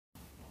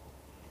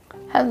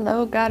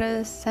Hello,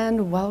 Goddess,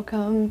 and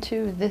welcome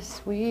to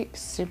this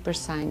week's Super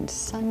Sign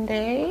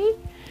Sunday.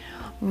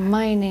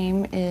 My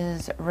name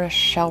is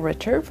Rochelle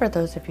Ritter, for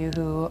those of you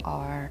who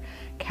are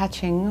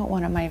catching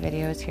one of my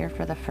videos here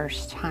for the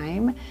first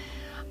time.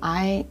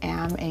 I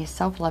am a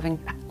self-loving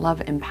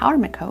love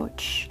empowerment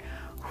coach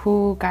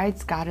who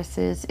guides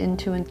goddesses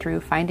into and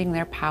through finding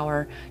their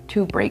power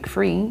to break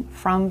free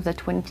from the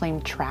twin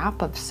flame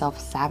trap of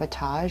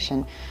self-sabotage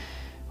and,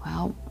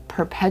 well,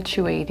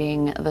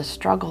 perpetuating the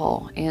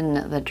struggle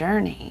in the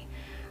journey.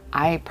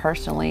 I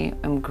personally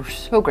am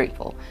so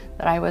grateful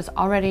that I was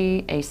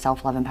already a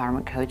self-love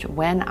empowerment coach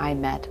when I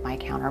met my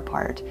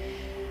counterpart.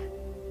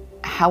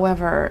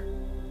 However,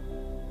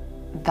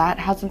 that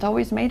hasn't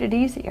always made it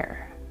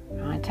easier.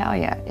 I tell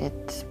you,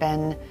 it's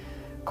been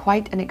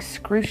quite an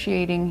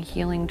excruciating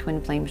healing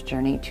twin flames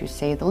journey, to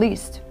say the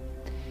least.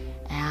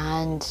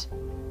 And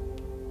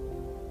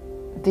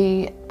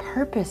the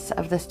purpose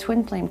of this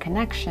twin flame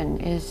connection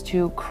is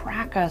to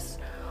crack us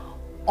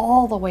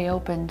all the way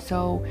open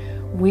so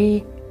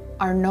we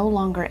are no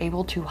longer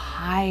able to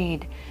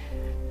hide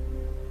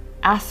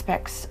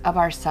aspects of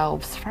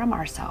ourselves from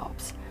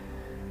ourselves.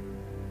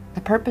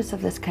 The purpose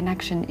of this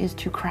connection is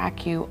to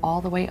crack you all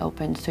the way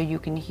open so you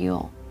can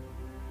heal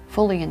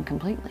fully and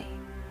completely.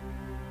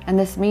 And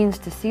this means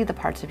to see the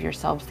parts of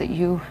yourselves that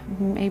you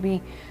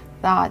maybe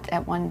thought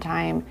at one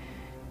time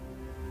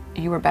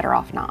you were better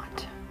off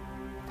not.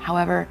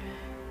 However,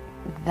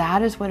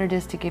 that is what it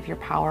is to give your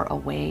power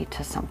away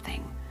to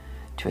something,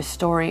 to a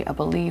story, a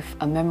belief,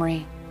 a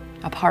memory,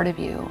 a part of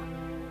you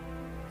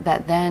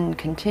that then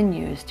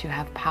continues to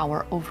have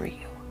power over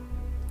you,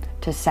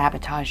 to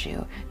sabotage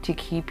you, to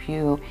keep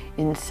you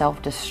in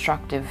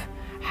self-destructive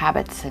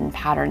habits and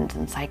patterns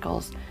and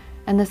cycles.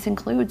 And this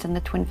includes in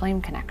the twin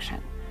flame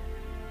connection.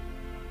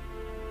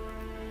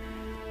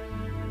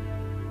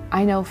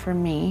 I know for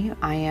me,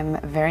 I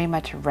am very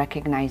much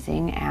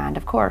recognizing and,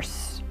 of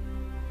course,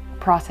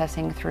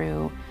 processing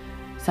through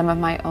some of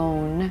my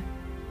own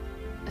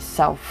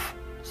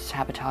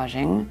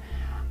self-sabotaging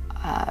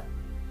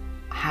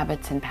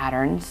habits and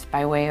patterns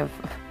by way of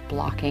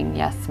blocking,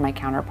 yes, my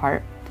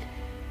counterpart.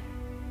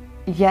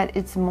 Yet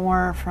it's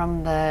more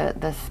from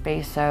the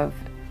space of,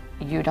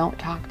 you don't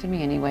talk to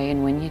me anyway,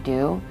 and when you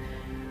do,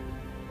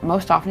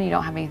 most often you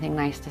don't have anything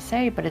nice to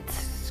say, but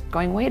it's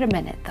going, wait a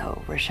minute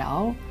though,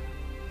 Rochelle.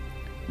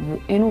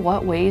 In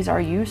what ways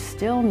are you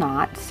still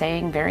not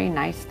saying very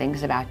nice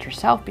things about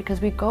yourself?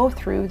 Because we go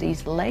through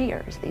these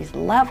layers, these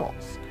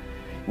levels.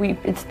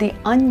 It's the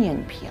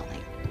onion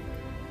peeling.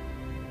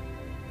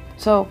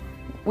 So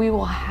we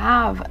will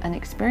have an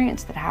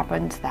experience that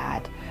happens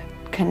that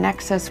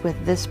connects us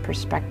with this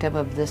perspective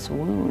of this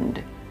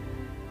wound.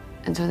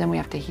 And so then we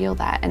have to heal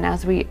that. And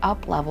as we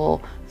up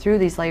level through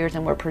these layers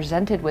and we're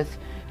presented with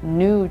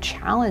new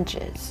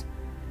challenges,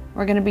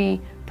 we're going to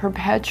be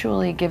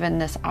perpetually given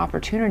these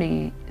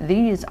opportunities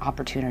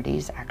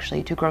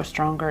actually to grow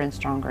stronger and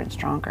stronger and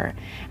stronger.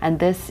 And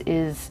this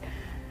is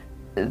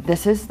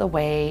the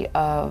way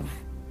of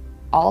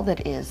all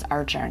that is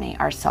our journey,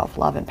 our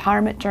self-love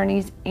empowerment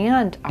journeys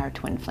and our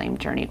twin flame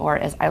journey, or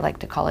as I like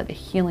to call it, a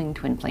healing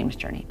twin flames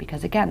journey,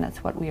 because again,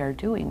 that's what we are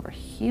doing. We're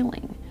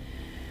healing.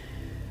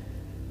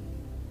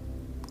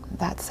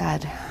 That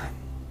said,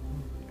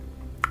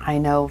 I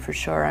know for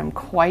sure I'm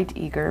quite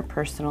eager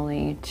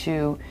personally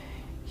to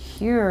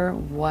hear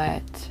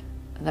what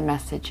the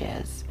message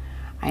is.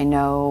 I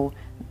know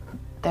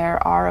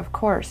there are, of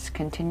course,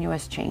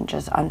 continuous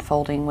changes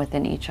unfolding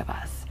within each of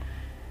us.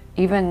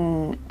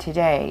 Even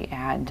today,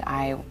 and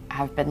I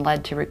have been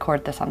led to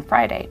record this on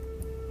Friday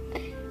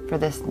for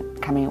this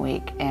coming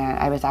week, and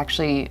I was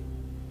actually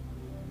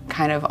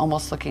kind of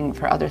almost looking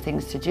for other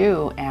things to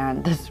do,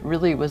 and this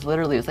really was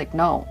literally, it was like,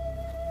 no,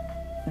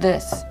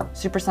 this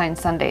Super Sign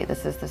Sunday,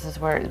 this is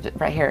where,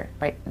 right here,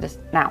 right, this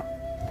now.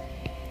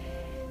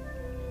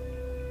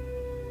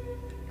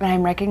 But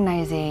I'm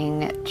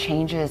recognizing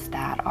changes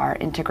that are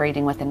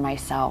integrating within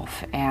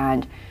myself,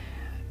 and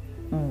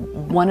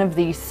one of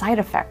the side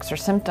effects or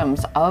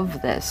symptoms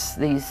of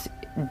these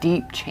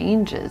deep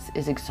changes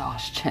is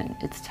exhaustion.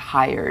 It's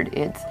tired.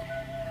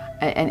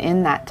 And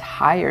in that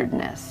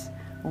tiredness,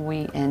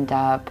 we end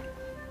up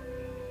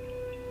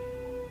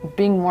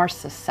being more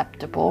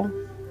susceptible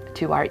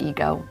to our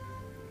ego,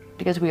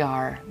 because we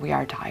are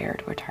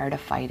tired. We're tired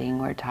of fighting.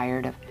 We're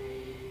tired of,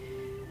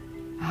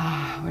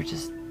 we're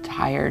just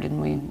tired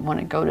and we want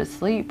to go to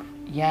sleep.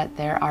 Yet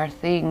there are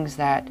things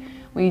that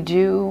we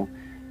do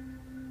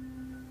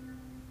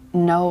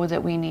know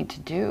that we need to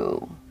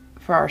do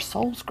for our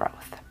soul's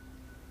growth.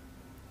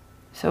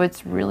 So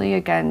it's really,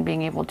 again,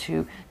 being able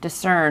to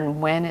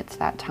discern when it's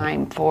that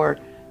time for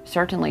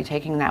certainly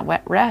taking that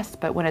wet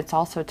rest, but when it's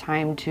also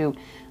time to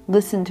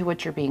listen to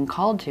what you're being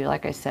called to.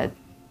 Like I said,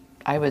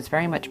 I was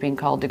very much being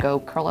called to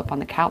go curl up on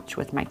the couch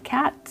with my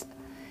cat.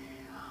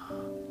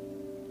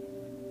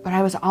 But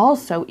I was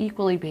also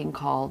equally being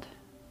called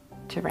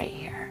to right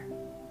here.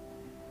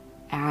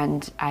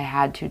 And I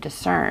had to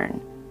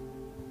discern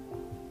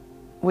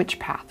which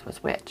path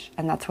was which.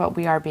 And that's what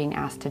we are being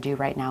asked to do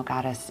right now,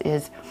 Goddess,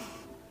 is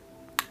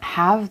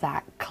have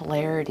that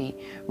clarity,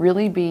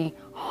 really be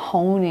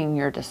honing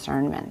your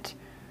discernment,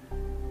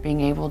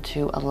 being able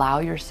to allow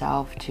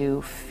yourself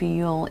to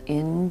feel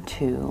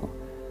into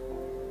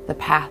the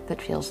path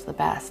that feels the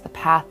best, the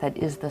path that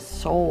is the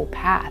soul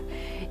path.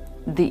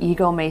 The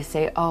ego may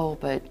say, oh,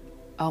 but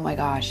oh my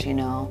gosh,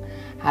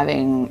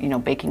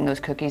 having, baking those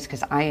cookies,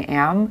 because I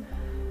am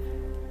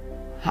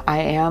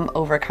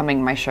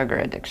overcoming my sugar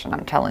addiction.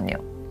 I'm telling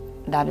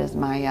you, that is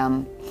my,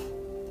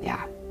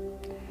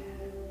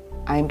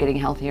 I am getting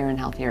healthier and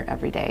healthier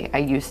every day. I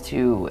used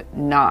to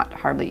not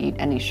hardly eat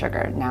any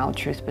sugar. Now,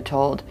 truth be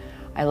told,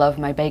 I love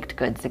my baked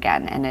goods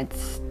again, and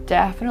it's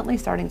definitely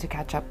starting to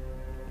catch up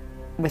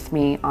with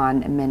me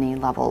on many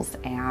levels,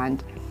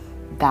 and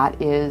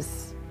that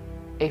is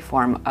a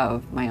form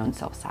of my own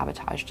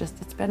self-sabotage. It's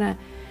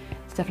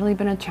definitely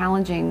been a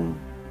challenging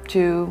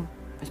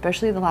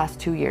especially the last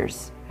 2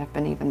 years have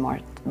been even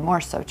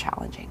more so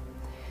challenging.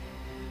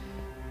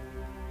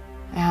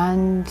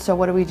 And so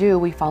what do?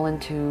 We fall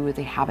into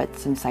the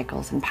habits and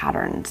cycles and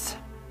patterns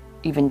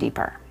even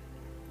deeper.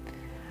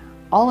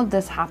 All of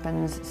this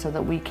happens so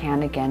that we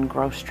can again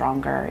grow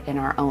stronger in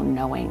our own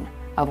knowing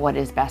of what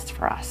is best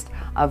for us,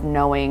 of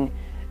knowing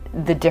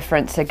the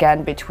difference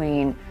again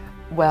between,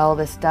 well,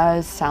 this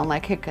does sound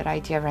like a good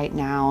idea right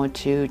now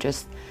to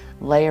just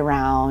lay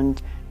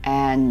around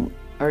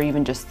or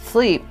even just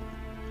sleep,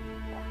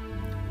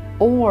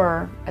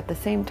 or at the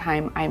same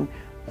time, I'm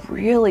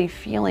really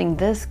feeling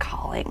this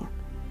calling,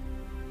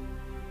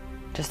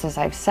 just as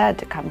I've said,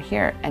 to come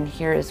here, and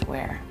here is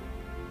where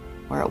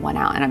it went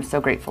out. And I'm so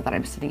grateful that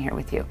I'm sitting here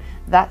with you.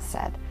 That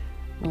said,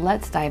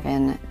 let's dive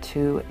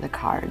into the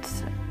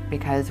cards,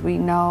 because we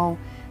know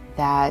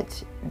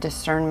that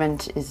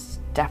discernment is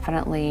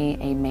definitely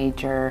a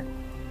major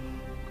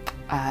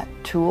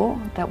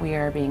tool that we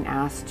are being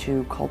asked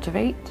to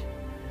cultivate,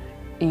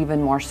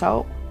 even more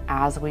so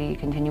as we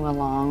continue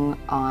along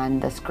on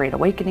this great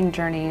awakening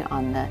journey,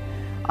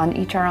 on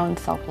each our own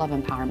self-love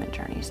empowerment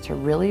journeys, to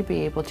really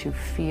be able to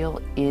feel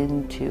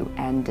into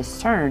and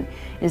discern,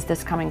 is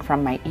this coming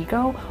from my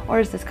ego or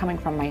is this coming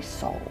from my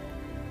soul?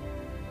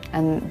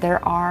 And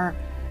there are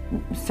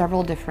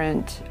several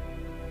different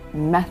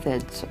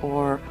methods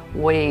or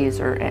ways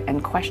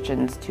and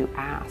questions to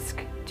ask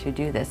to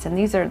do this. And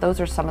those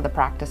are some of the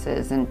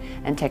practices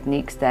and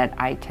techniques that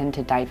I tend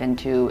to dive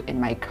into in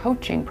my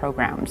coaching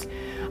programs,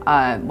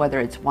 whether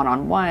it's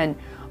one-on-one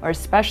or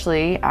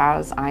especially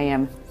as I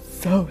am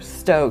so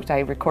stoked.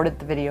 I recorded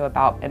the video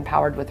about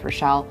Empowered with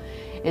Rochelle.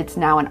 It's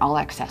now an all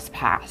access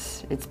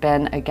pass. It's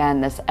been, again,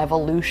 this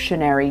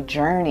evolutionary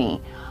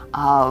journey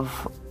of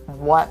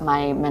what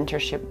my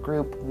mentorship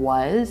group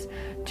was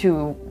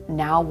to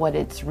now what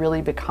it's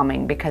really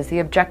becoming, because the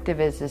objective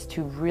is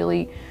to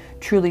really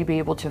truly be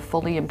able to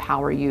fully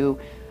empower you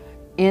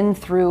in,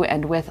 through,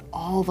 and with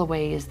all the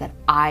ways that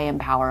I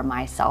empower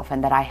myself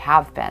and that I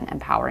have been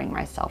empowering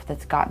myself,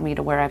 that's gotten me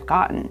to where I've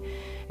gotten.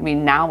 I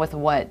mean, now with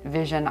what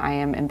vision I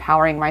am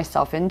empowering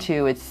myself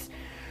into, it's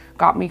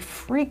got me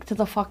freaked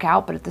the fuck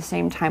out, but at the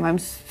same time, I'm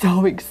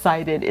so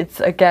excited. It's,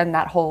 again,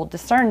 that whole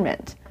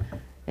discernment.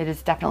 It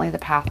is definitely the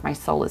path my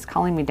soul is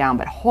calling me down,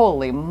 but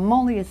holy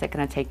moly, is it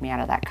going to take me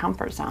out of that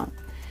comfort zone?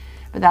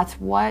 But that's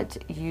what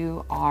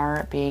you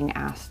are being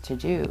asked to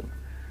do.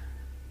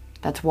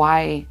 That's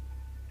why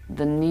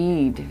the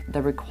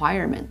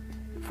requirement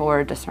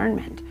for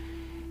discernment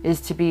is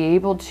to be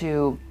able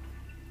to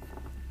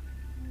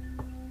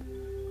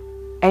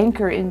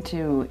anchor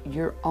into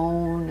your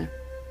own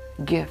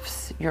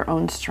gifts, your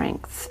own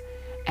strengths,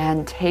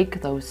 and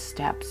take those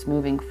steps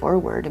moving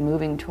forward and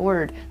moving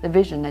toward the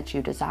vision that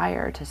you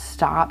desire, to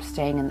stop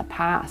staying in the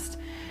past.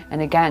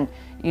 And again,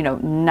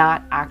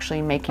 not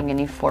actually making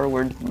any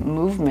forward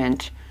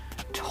movement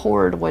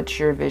toward what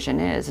your vision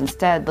is.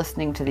 Instead,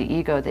 listening to the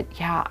ego that,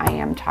 yeah, I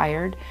am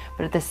tired,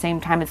 but at the same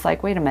time, it's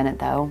like, wait a minute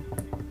though.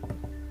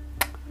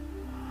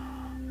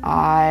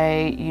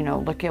 I,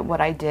 look at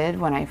what I did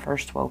when I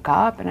first woke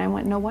up, and I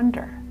went, no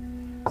wonder.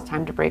 It's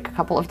time to break a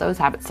couple of those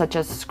habits, such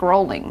as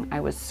scrolling. I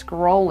was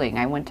scrolling.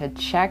 I went to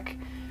check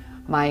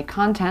my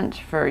content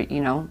for,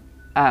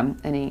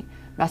 any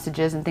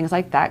messages and things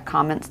like that,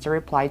 comments to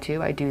reply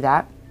to. I do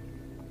that.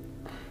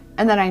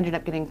 And then I ended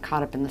up getting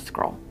caught up in the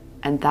scroll.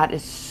 And that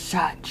is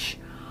such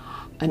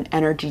an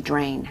energy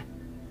drain.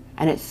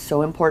 And it's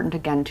so important,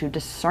 again, to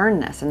discern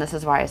this. And this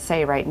is why I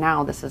say right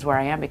now, this is where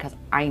I am, because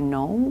I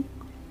know.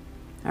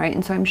 All right.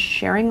 And so I'm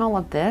sharing all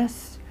of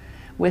this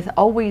with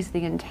always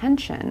the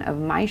intention of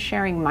my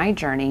sharing my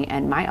journey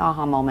and my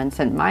aha moments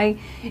and my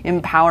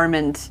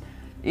empowerment,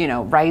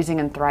 rising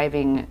and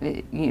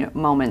thriving,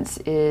 moments,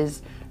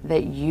 is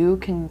that you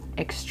can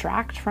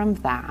extract from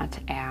that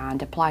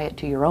and apply it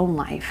to your own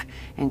life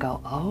and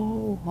go,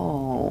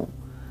 oh,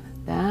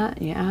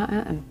 that,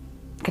 yeah,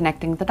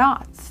 connecting the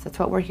dots. That's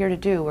what we're here to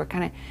do. We're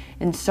kind of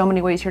in so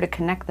many ways here to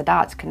connect the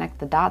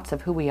dots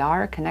of who we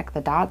are, connect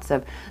the dots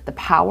of the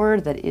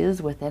power that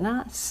is within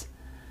us,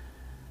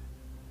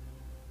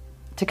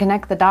 to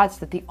connect the dots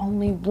that the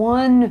only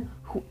one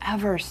who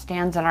ever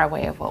stands in our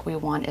way of what we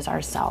want is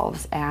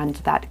ourselves. And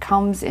that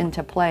comes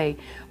into play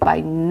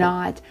by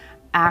not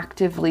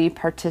actively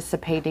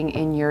participating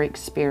in your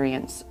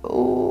experience.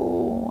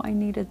 Oh, I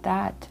needed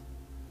that.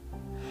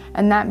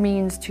 And that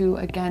means to,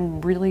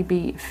 again, really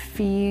be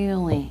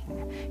feeling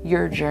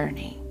your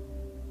journey.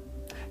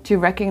 To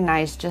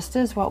recognize, just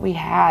as what we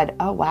had,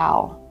 oh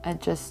wow,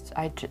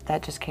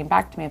 that just came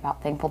back to me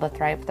about Thankful to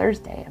Thrive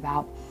Thursday,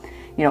 about,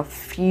 you know,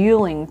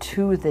 feeling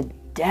to the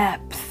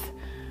depth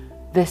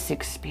this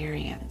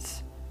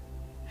experience.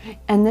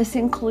 And this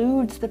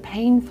includes the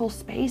painful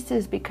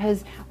spaces,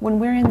 because when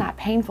we're in that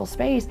painful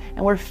space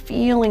and we're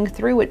feeling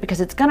through it,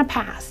 because it's gonna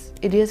pass,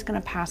 it is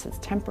gonna pass, it's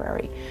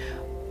temporary.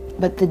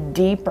 But the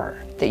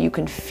deeper that you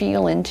can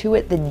feel into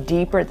it, the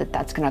deeper that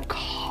that's gonna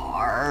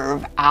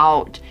carve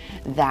out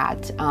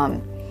that,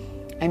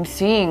 I'm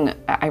seeing,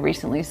 I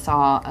recently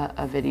saw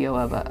a video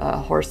of a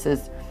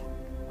horse's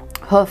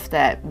hoof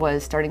that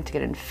was starting to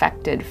get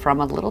infected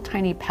from a little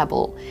tiny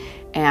pebble,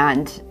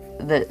 and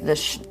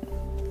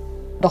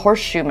the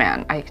horseshoe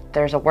man,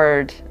 there's a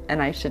word,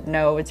 and I should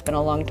know, it's been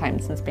a long time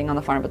since being on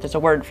the farm, but there's a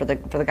word for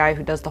the guy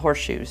who does the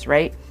horseshoes,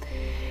 right?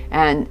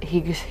 And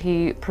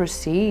he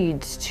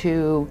proceeds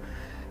to,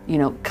 you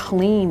know,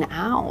 clean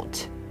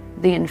out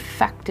the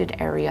infected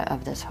area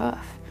of this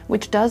hoof,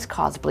 which does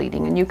cause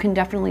bleeding. And you can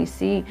definitely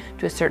see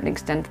to a certain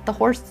extent that the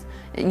horse,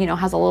 you know,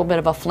 has a little bit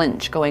of a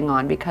flinch going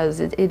on, because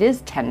it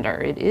is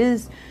tender.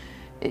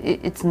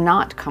 It's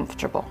not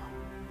comfortable.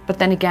 But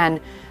then again,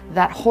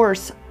 that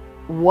horse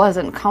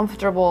wasn't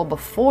comfortable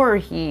before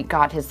he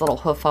got his little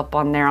hoof up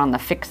on there on the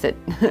fix-it,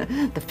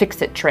 the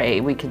fix-it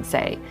tray, we could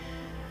say.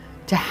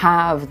 To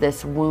have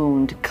this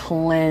wound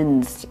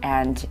cleansed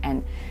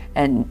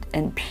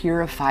and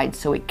purified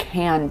so it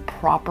can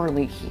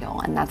properly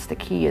heal. And that's the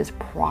key, is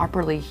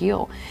properly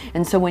heal.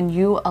 And so when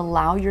you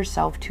allow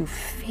yourself to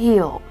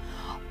feel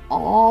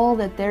all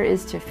that there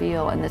is to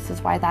feel, and this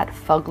is why that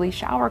fugly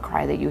shower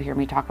cry that you hear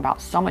me talk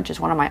about so much is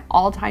one of my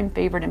all-time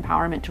favorite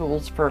empowerment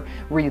tools for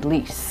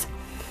release,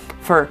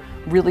 for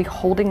really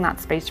holding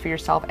that space for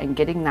yourself and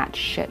getting that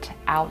shit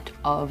out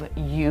of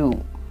you.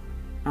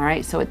 All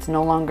right, so it's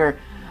no longer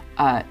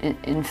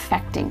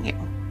infecting you,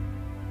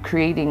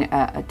 creating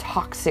a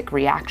toxic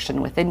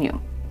reaction within you.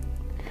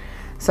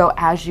 So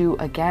as you,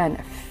 again,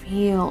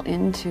 feel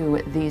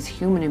into these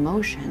human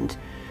emotions,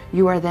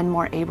 you are then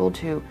more able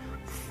to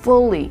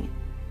fully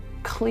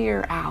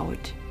clear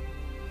out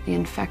the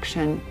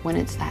infection when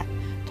it's that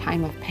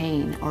time of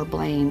pain or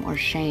blame or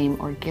shame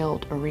or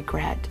guilt or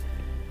regret.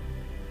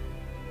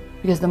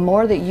 Because the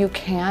more that you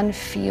can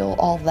feel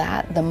all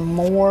that, the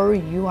more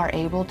you are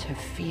able to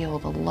feel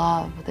the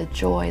love, the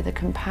joy, the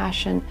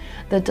compassion,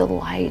 the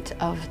delight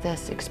of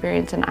this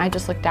experience. And I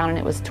just looked down and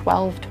it was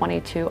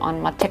 12:22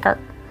 on my ticker.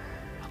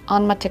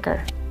 On my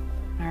ticker.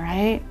 All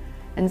right?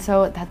 And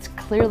so that's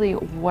clearly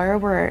where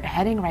we're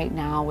heading right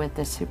now with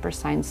this Super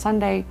Sign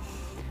Sunday,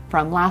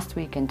 from last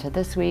week into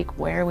this week,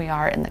 where we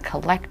are in the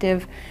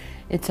collective.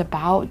 It's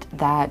about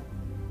that,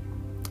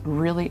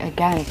 really,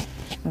 again,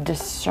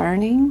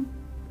 discerning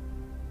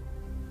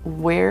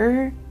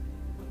where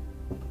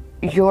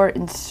you're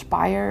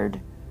inspired,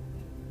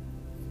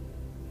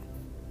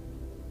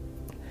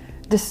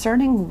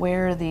 discerning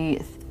where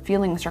the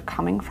feelings are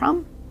coming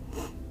from,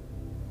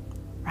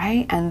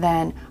 right? And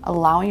then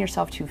allowing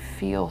yourself to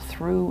feel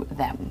through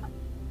them,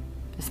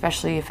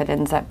 especially if it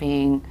ends up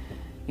being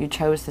you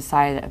chose the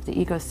side of the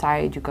ego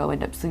side, you go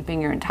end up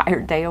sleeping your entire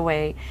day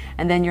away,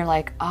 and then you're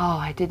like, oh,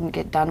 I didn't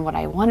get done what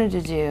I wanted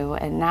to do,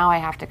 and now I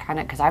have to kind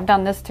of, because I've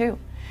done this too,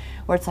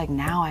 where it's like,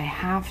 now I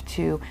have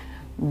to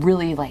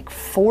really like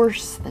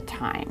force the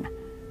time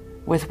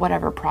with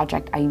whatever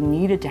project I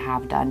needed to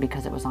have done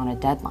because it was on a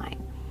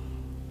deadline.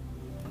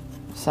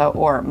 So,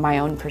 or my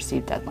own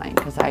perceived deadline,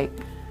 because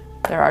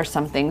there are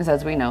some things,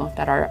 as we know,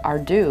 that are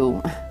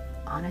due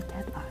on a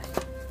deadline,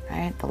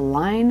 right? The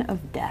line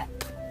of death.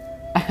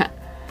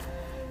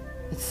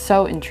 It's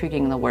so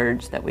intriguing, the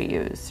words that we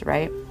use,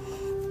 right?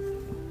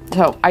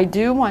 So I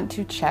do want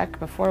to check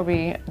before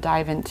we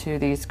dive into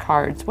these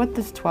cards what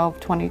this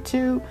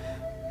 1222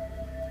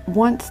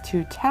 wants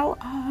to tell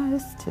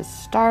us to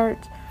start,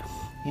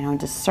 you know,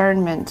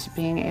 discernment,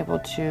 being able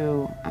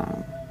to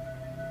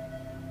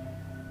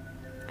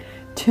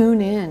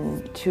tune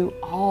in to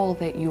all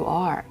that you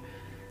are.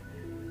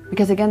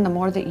 Because again, the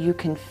more that you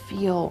can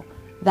feel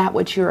that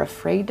which you're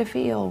afraid to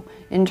feel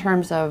in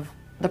terms of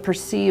the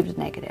perceived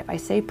negative. I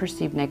say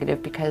perceived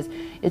negative because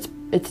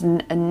it's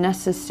a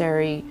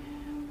necessary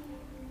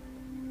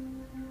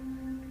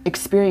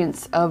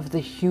experience of the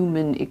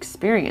human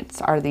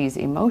experience, are these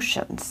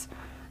emotions.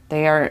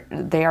 They are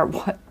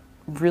what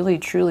really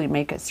truly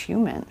make us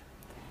human.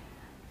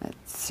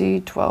 Let's see,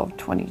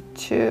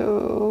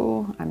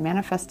 1222. I'm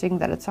manifesting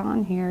that it's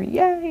on here.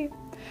 Yay!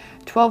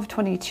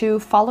 1222,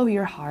 follow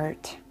your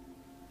heart.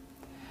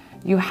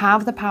 You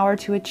have the power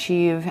to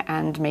achieve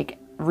and make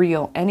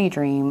real any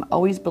dream.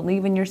 Always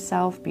believe in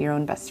yourself, be your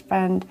own best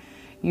friend.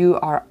 You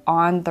are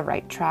on the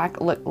right track.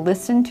 Look,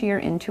 listen to your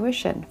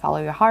intuition.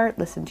 Follow your heart,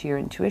 listen to your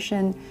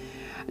intuition.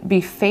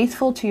 Be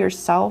faithful to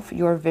yourself,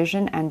 your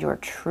vision, and your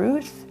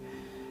truth.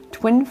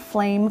 twin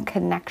flame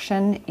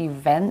connection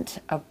event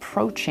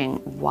approaching.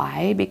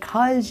 Why?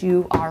 Because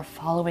you are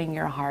following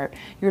your heart.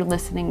 You're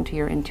listening to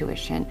your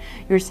intuition.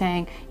 You're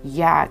saying,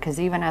 yeah, because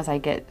even as I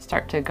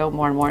start to go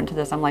more and more into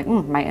this, I'm like,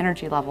 my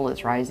energy level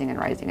is rising and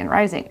rising and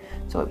rising.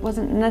 So it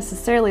wasn't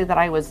necessarily that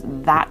I was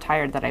that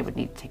tired that I would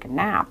need to take a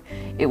nap.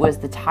 It was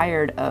the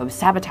tired of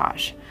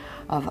sabotage,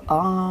 of,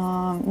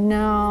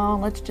 no,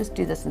 let's just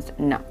do this instead.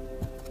 No,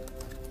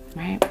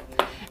 right?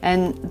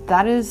 And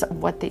that is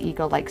what the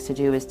ego likes to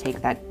do, is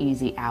take that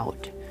easy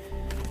out.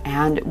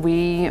 And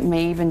we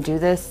may even do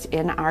this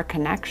in our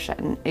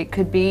connection. It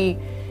could be,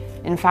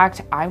 in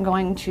fact, I'm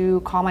going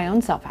to call my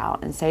own self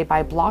out and say,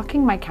 by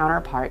blocking my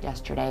counterpart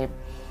yesterday,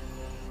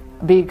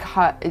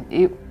 because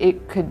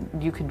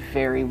you could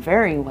very,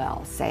 very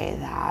well say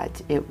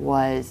that it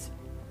was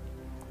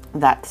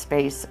that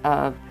space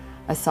of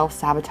a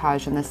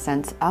self-sabotage, in the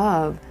sense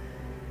of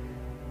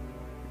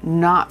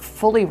not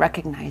fully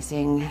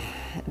recognizing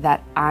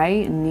that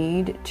I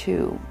need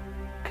to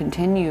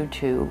continue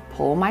to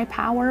pull my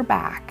power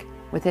back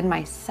within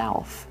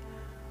myself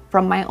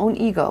from my own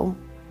ego,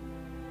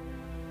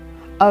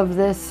 of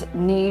this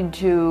need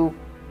to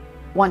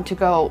want to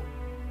go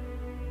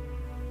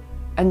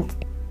and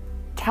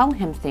tell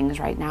him things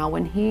right now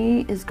when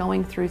he is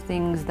going through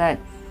things that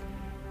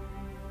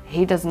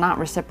he does not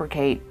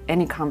reciprocate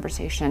any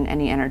conversation,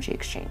 any energy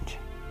exchange.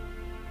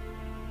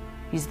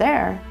 He's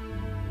there.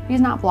 He's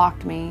not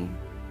blocked me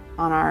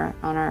on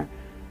our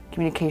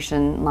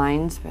communication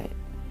lines, but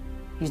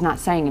he's not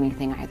saying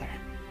anything either.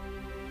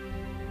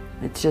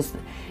 It's just,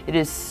 it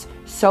is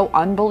so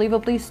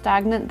unbelievably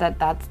stagnant that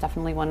that's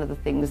definitely one of the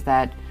things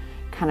that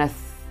kind of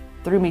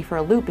threw me for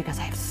a loop, because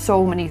I have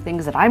so many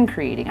things that I'm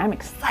creating. I'm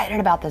excited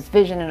about this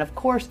vision. And of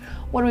course,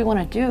 what do we want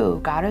to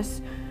do,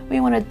 Goddess? We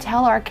want to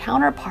tell our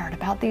counterpart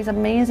about these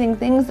amazing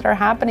things that are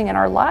happening in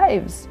our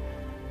lives.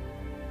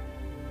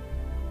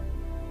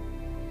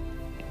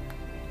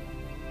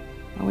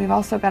 But we've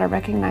also got to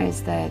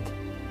recognize that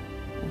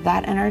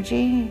that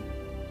energy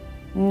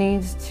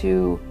needs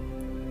to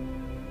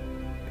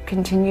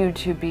continue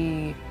to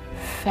be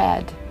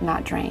fed,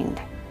 not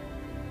drained.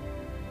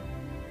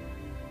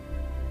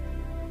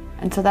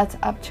 And so that's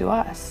up to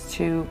us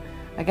to,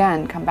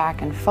 again, come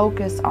back and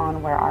focus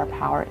on where our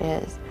power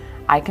is.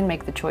 I can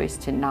make the choice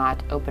to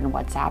not open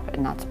WhatsApp,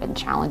 and that's been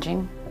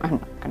challenging. I'm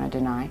not going to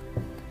deny.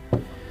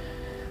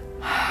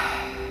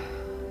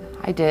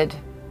 I did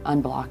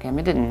unblock him.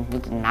 It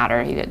didn't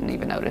matter. He didn't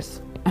even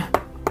notice.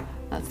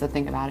 That's the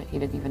thing about it. He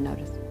didn't even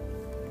notice.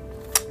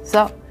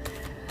 So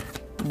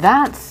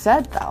that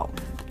said, though,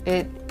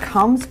 it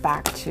comes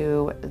back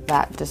to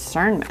that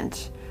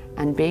discernment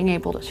and being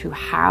able to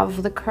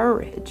have the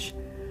courage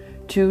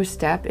to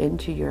step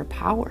into your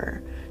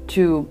power,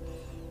 to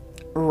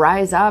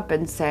rise up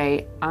and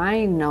say,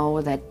 I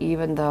know that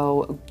even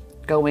though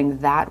going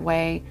that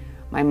way,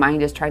 my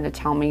mind is trying to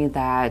tell me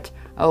that,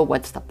 oh,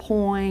 what's the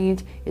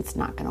point? It's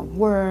not going to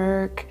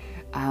work.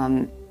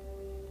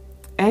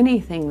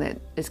 Anything that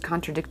is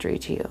contradictory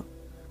to you,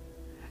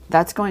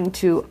 that's going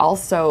to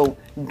also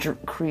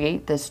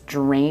create this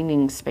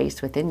draining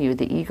space within you.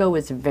 The ego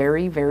is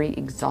very, very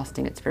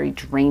exhausting. It's very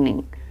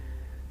draining.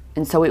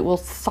 And so it will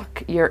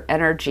suck your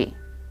energy.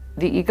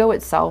 The ego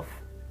itself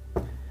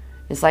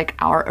is like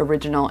our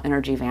original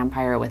energy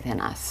vampire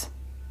within us.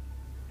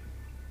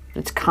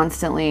 It's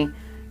constantly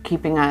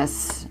keeping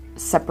us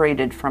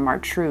separated from our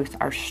truth,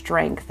 our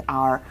strength,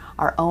 our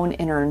own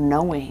inner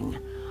knowing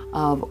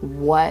of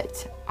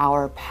what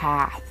our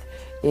path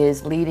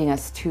is leading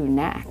us to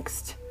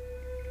next.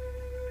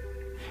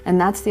 And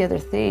that's the other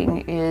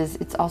thing, is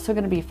it's also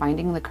going to be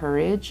finding the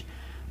courage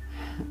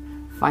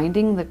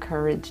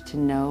to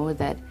know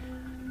that,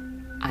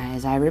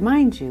 as I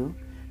remind you,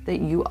 that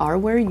you are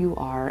where you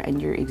are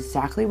and you're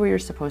exactly where you're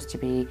supposed to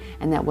be,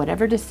 and that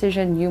whatever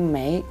decision you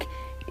make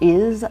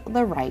is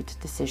the right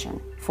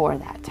decision for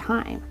that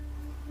time.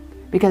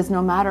 Because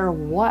no matter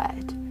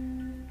what,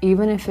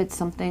 even if it's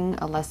something,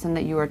 a lesson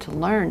that you are to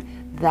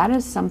learn, that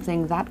is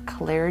something, that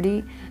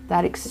clarity,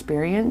 that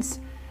experience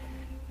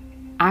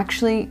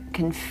actually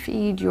can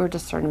feed your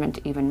discernment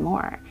even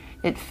more.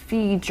 It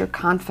feeds your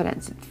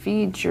confidence, it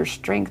feeds your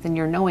strength and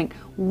your knowing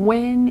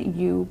when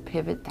you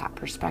pivot that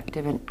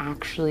perspective and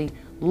actually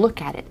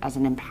look at it as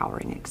an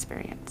empowering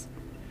experience.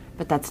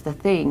 But that's the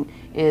thing,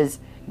 is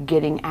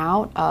getting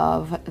out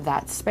of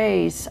that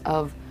space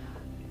of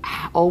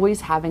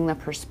always having the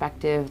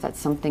perspective that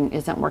something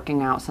isn't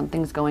working out,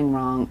 something's going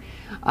wrong,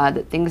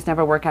 that things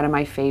never work out in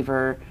my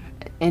favor.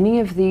 Any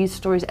of these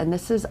stories, and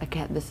this is,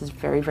 again, this is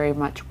very, very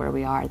much where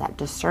we are. That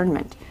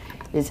discernment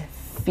is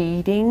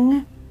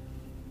feeding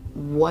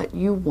what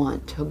you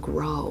want to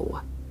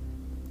grow.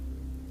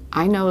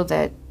 I know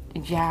that,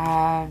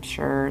 yeah,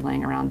 sure,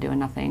 laying around doing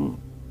nothing,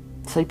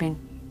 sleeping,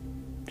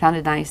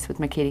 sounded nice with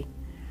my kitty.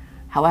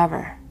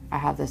 However, I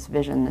have this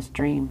vision, this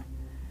dream,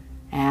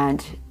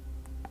 and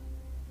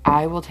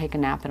I will take a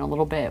nap in a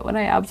little bit when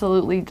I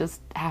absolutely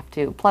just have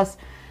to. Plus,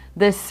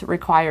 this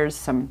requires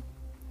some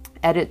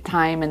edit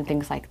time and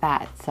things like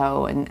that.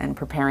 So, and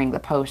preparing the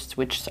posts,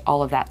 which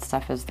all of that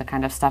stuff is the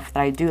kind of stuff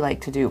that I do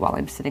like to do while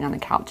I'm sitting on the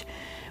couch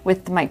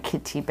with my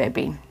kitty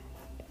baby.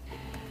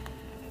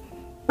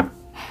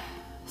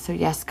 So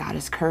yes, God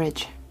is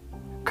courage.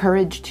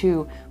 Courage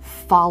to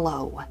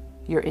follow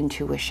your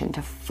intuition,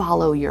 to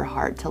follow your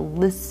heart, to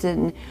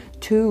listen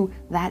to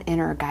that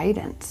inner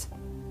guidance,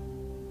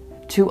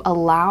 to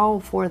allow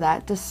for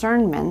that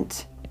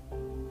discernment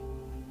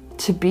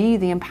to be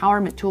the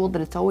empowerment tool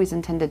that it's always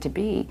intended to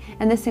be.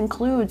 And this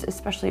includes,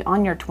 especially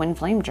on your twin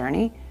flame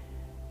journey,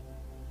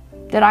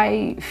 did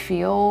I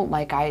feel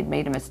like I had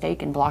made a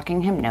mistake in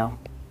blocking him? No.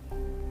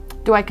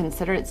 Do I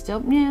consider it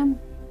still?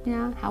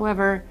 Yeah.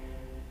 However,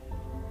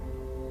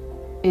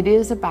 it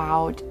is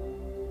about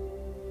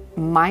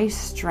my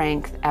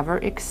strength ever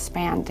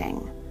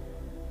expanding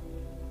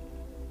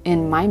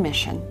in my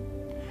mission,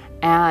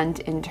 and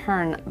in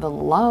turn, the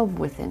love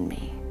within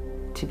me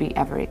to be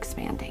ever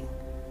expanding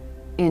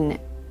in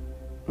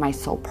my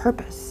soul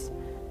purpose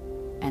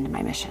and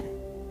my mission.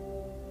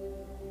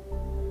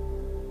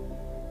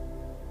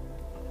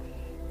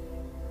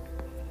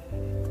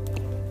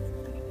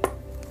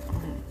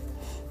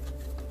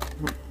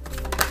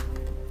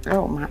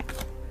 Oh my.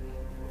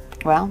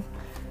 Well,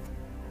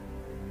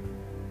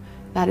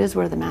 that is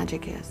where the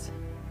magic is.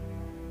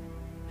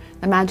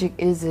 The magic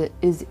is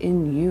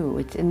in you.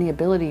 It's in the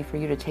ability for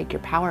you to take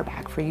your power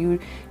back, for you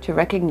to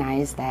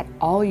recognize that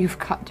all you've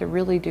got to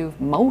really do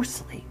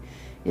mostly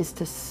is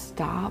to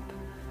stop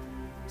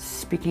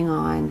speaking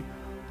on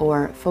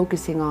or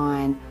focusing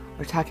on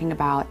or talking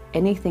about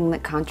anything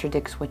that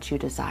contradicts what you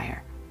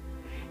desire.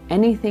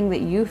 Anything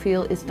that you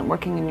feel isn't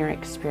working in your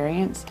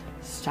experience,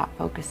 stop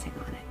focusing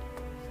on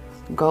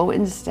it. Go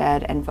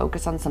instead and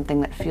focus on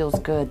something that feels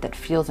good, that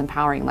feels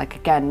empowering. Like,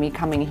 again, me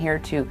coming here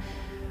to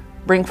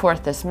bring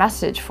forth this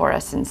message for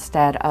us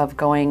instead of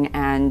going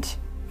and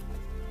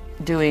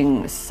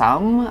doing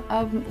some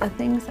of the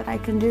things that I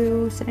can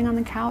do sitting on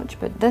the couch.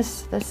 But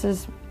this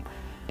is,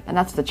 and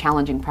that's the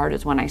challenging part,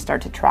 is when I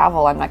start to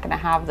travel, I'm not going to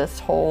have this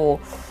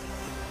whole,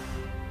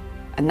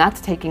 and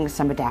that's taking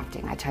some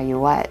adapting. I tell you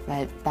what,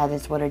 that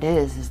is what it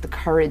is the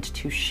courage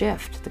to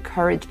shift, the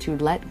courage to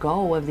let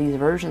go of these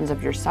versions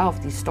of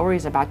yourself, these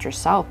stories about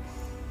yourself,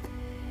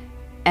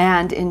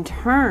 and in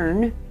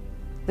turn,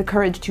 the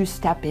courage to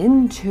step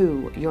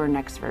into your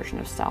next version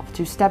of self,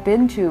 to step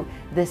into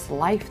this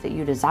life that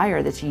you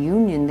desire, this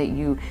union that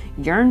you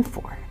yearn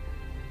for.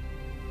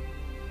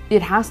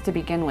 It has to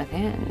begin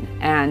within.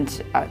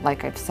 And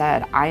like I've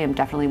said, I am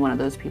definitely one of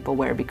those people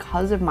where,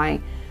 because of my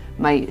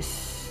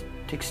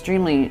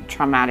extremely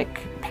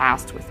traumatic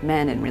past with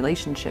men and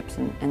relationships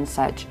and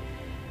such,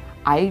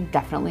 I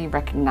definitely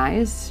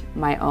recognize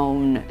my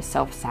own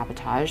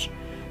self-sabotage.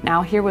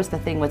 Now, here was the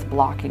thing with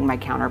blocking my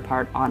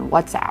counterpart on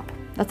WhatsApp.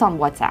 That's on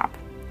WhatsApp.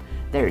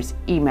 There's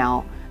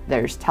email,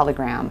 there's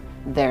Telegram,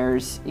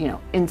 there's,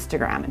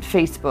 Instagram and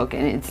Facebook,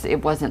 and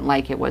it wasn't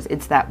like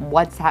it's that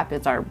WhatsApp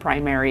is our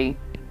primary,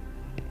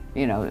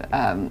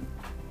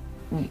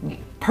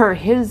 per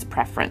his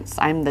preference.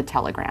 I'm the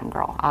Telegram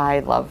girl.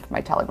 I love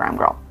my Telegram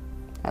girl.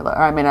 I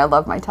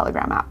love my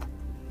Telegram app.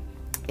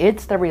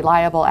 It's the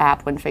reliable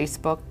app when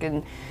Facebook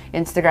and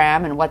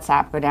Instagram and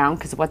WhatsApp go down,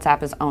 because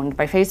WhatsApp is owned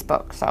by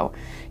Facebook. So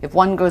if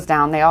one goes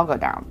down, they all go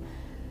down.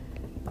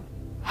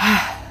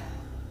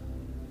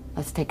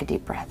 Let's take a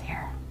deep breath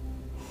here.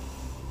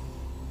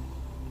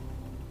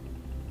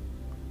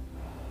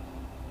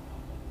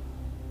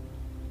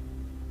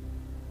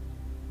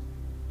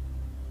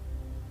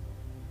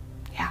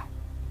 Yeah,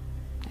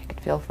 I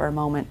could feel for a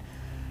moment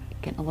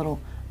getting a little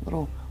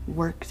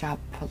worked up,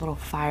 a little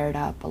fired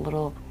up, a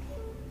little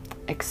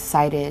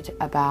excited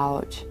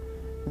about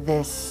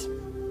this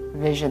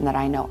vision that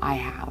I know I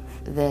have,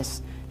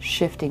 this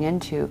shifting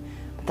into.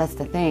 But that's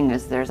the thing,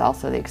 is there's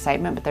also the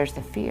excitement, but there's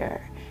the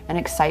fear. And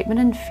excitement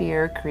and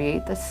fear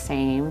create the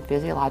same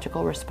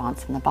physiological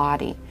response in the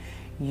body.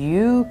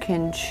 You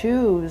can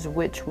choose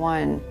which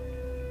one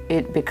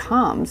it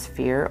becomes,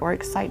 fear or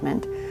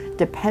excitement,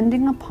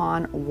 depending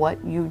upon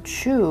what you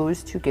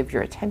choose to give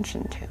your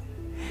attention to.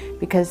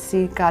 Because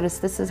see, Goddess,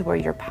 this is where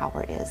your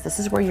power is. This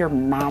is where your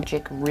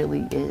magic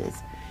really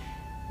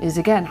is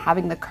again,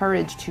 having the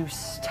courage to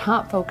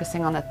stop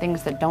focusing on the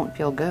things that don't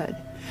feel good.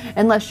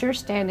 Unless you're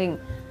standing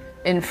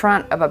in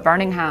front of a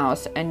burning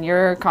house and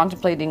you're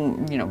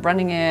contemplating,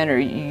 running in, or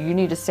you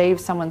need to save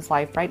someone's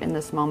life right in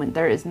this moment,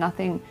 there is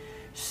nothing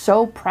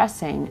so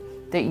pressing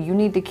that you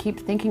need to keep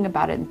thinking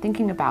about it and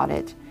thinking about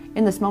it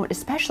in this moment,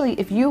 especially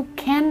if you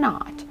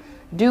cannot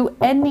do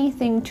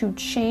anything to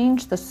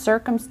change the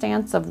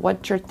circumstance of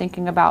what you're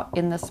thinking about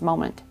in this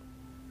moment.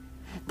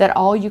 That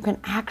all you can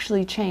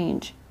actually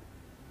change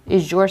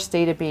is your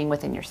state of being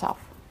within yourself.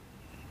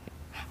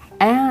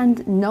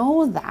 And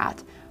know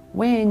that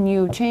when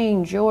you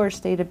change your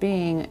state of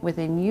being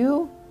within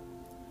you,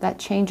 that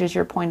changes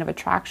your point of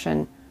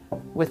attraction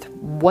with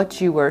what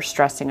you were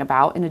stressing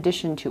about, in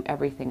addition to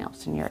everything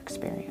else in your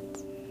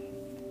experience.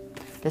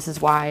 This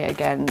is why,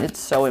 again, it's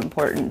so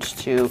important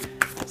to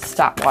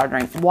stop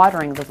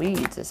watering the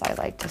weeds, as I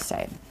like to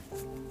say.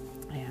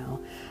 You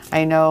know,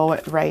 I know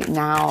right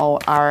now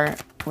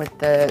with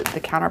the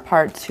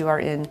counterparts who are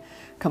in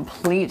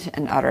complete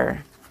and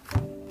utter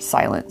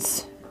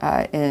silence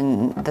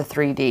in the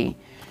 3D,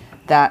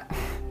 that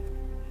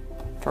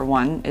for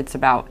one, it's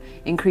about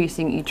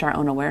increasing each our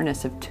own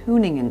awareness of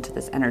tuning into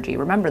this energy.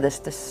 Remember this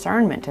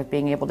discernment of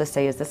being able to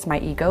say, is this my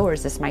ego or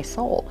is this my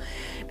soul?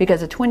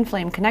 Because a twin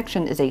flame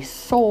connection is a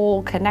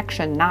soul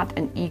connection, not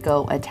an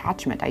ego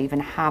attachment. I even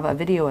have a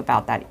video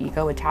about that,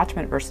 ego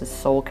attachment versus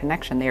soul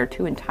connection. They are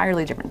two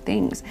entirely different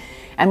things.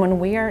 And when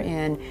we are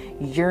in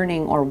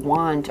yearning or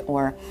want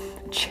or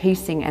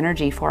chasing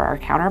energy for our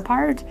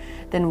counterpart,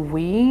 then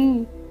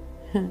we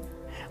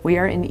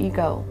are in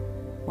ego.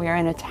 We are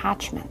in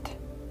attachment.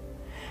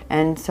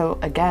 And so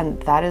again,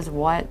 that is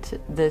what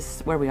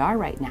where we are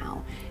right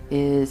now,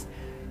 is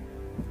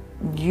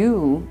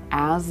you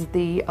as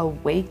the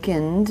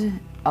awakened,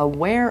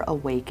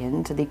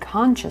 the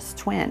conscious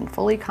twin,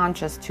 fully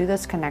conscious to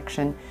this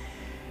connection.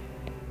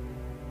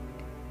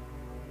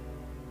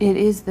 It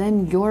is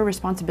then your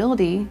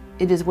responsibility,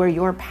 it is where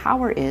your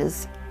power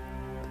is,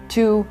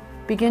 to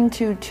begin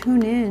to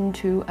tune in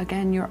to,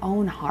 again, your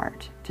own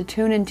heart, to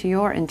tune into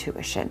your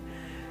intuition,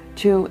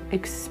 to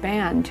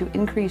expand, to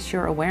increase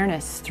your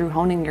awareness through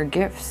honing your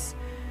gifts.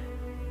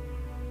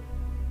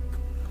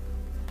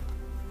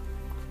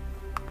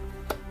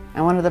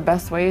 And one of the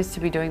best ways to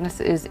be doing this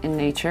is in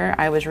nature.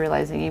 I was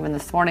realizing even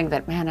this morning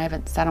that, man, I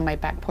haven't sat on my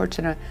back porch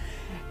in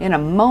a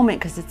moment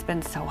because it's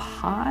been so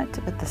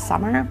hot with the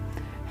summer.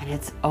 And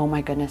it's, oh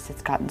my goodness,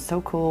 it's gotten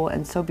so cool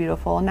and so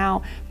beautiful.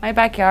 Now, my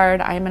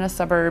backyard, I am in a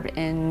suburb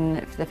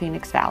in the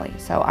Phoenix Valley.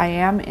 So I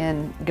am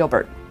in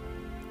Gilbert.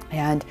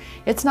 And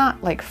it's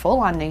not like full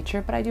on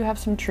nature, but I do have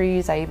some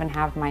trees. I even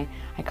have I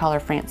call her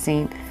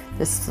Francine,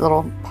 this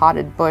little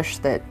potted bush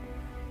that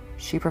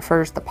she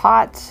prefers the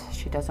pot.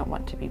 She doesn't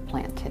want to be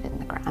planted in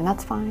the ground.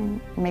 That's fine,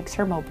 it makes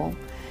her mobile.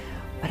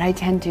 But I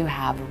tend to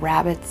have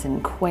rabbits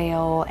and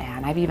quail,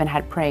 and I've even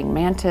had praying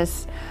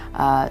mantis,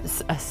 a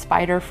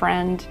spider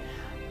friend,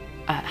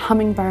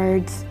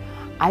 hummingbirds.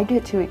 I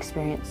get to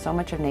experience so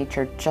much of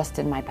nature just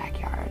in my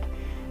backyard.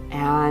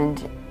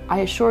 And I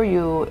assure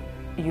you,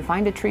 you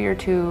find a tree or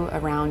two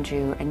around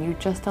you and you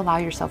just allow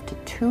yourself to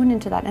tune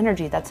into that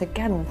energy. That's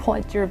again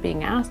what you're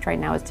being asked right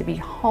now, is to be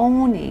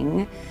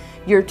honing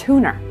your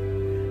tuner,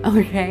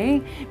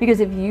 okay? Because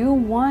if you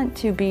want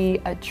to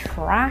be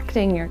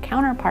attracting your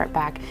counterpart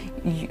back,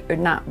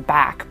 not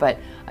back, but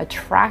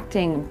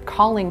attracting,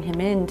 calling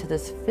him into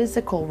this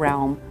physical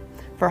realm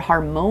for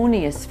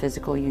harmonious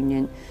physical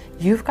union,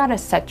 you've got to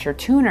set your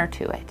tuner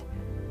to it.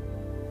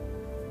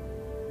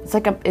 It's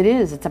like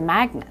it's a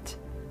magnet.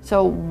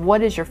 So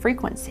what is your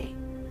frequency?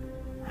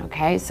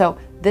 Okay, so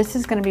this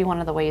is going to be one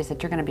of the ways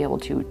that you're going to be able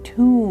to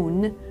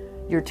tune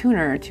your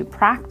tuner, to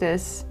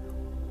practice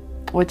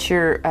what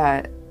you're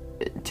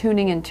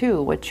tuning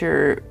into, what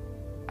you're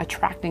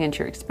attracting into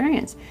your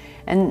experience.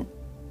 And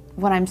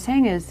what I'm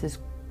saying is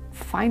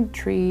find a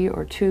tree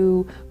or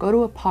two, go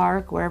to a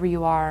park, wherever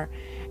you are,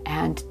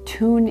 and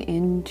tune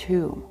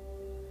into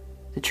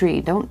the tree.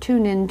 Don't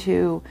tune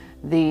into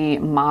the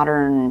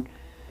modern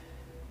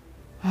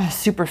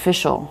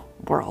superficial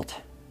world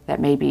that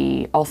may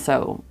be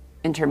also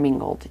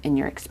intermingled in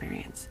your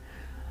experience.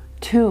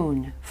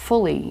 Tune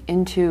fully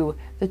into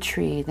the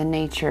tree, the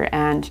nature,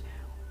 and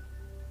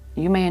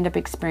you may end up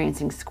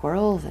experiencing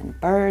squirrels and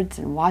birds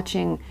and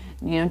watching,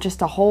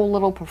 just a whole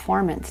little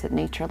performance that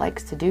nature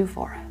likes to do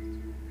for us.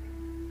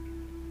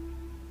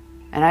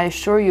 And I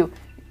assure you,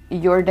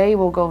 your day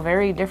will go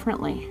very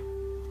differently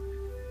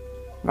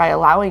by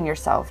allowing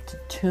yourself to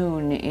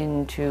tune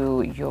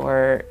into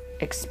your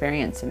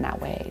experience in that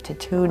way, to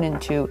tune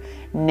into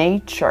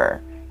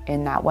nature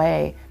in that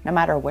way, no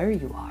matter where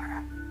you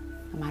are,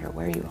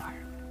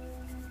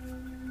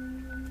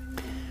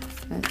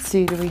 Let's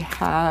see, do we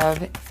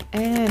have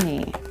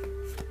anything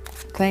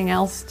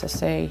else to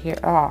say here?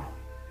 Oh,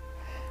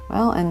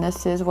 well, and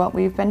this is what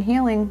we've been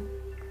healing.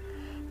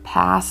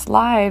 Past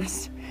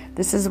lives.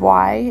 This is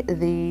why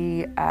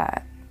the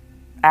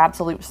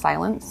absolute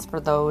silence for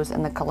those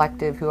in the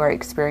collective who are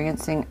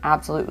experiencing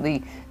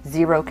absolutely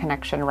zero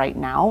connection right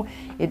now.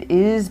 It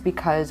is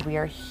because we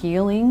are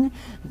healing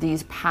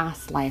these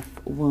past life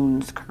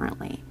wounds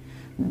currently.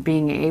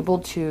 Being able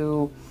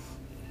to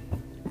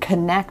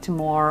connect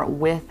more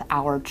with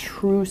our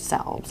true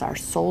selves, our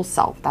soul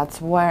self.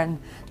 That's where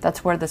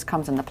this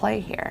comes into play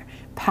here.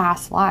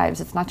 Past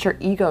lives. It's not your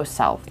ego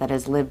self that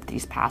has lived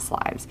these past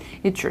lives.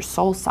 It's your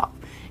soul self.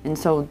 And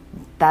so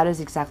that is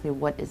exactly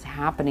what is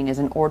happening, is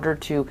in order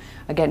to,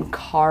 again,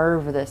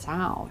 carve this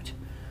out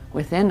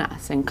within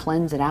us and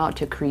cleanse it out,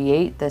 to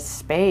create this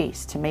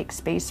space, to make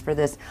space for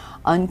this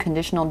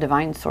unconditional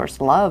divine source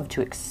love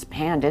to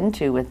expand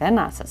into within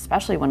us,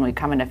 especially when we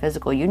come into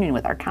physical union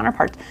with our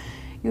counterparts.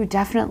 You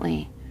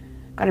definitely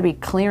got to be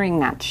clearing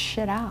that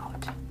shit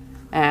out.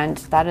 And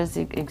that is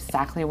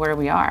exactly where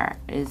we are,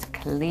 is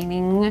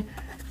cleaning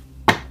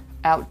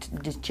out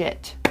the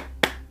shit.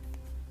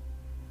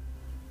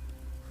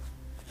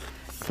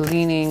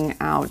 Cleaning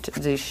out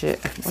the shit.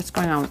 What's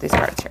going on with these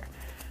cards here?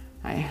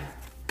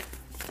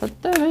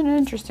 But then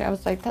interesting. I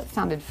was like, that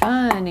sounded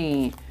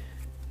funny.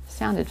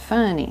 Sounded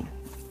funny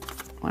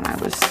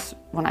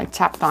when I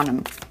tapped on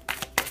them.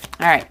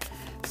 All right.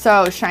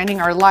 So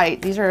shining our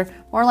light. These are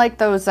more like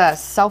those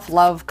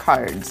self-love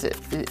cards,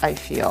 I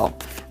feel.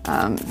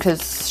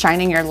 Because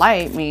shining your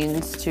light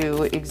means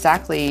to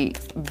exactly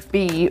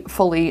be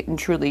fully and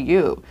truly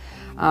you.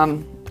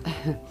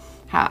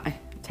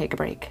 Take a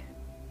break.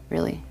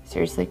 Really,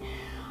 seriously.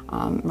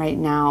 Right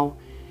now,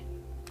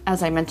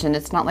 as I mentioned,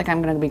 it's not like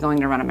I'm going to be going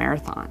to run a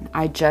marathon.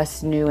 I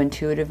just knew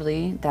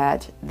intuitively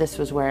that this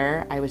was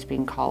where I was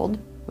being called,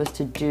 was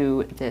to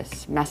do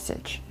this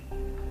message.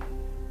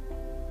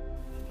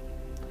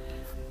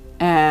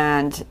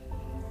 And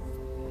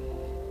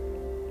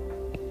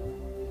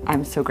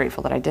I'm so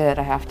grateful that I did,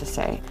 I have to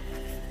say.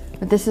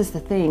 But this is the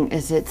thing,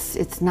 is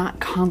it's not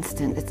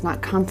constant. It's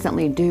not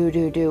constantly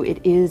do. It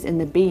is in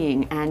the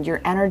being, and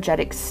your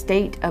energetic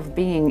state of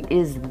being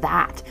is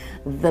that,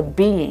 the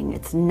being.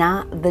 It's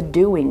not the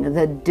doing.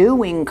 The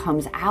doing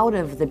comes out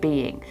of the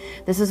being.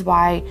 This is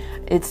why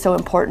it's so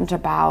important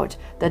about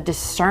the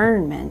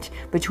discernment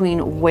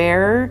between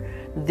where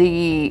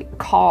the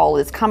call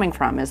is coming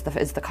from. Is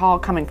the call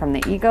coming from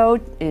the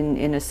ego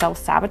in a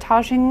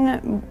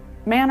self-sabotaging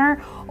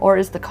manner, or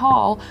is the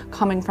call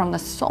coming from the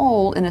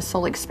soul in a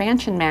soul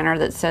expansion manner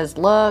that says,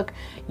 look,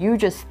 you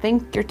just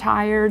think you're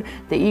tired.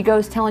 The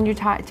ego's telling you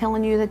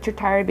that you're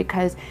tired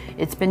because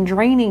it's been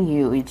draining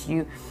you.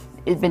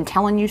 It's been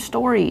telling you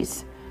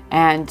stories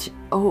and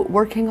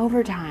working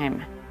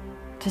overtime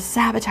to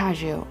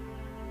sabotage you.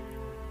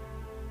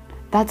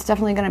 That's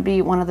definitely going to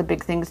be one of the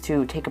big things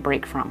to take a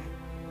break from.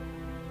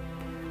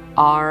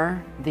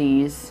 Are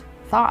these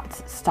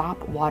thoughts?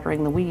 Stop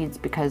watering the weeds,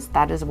 because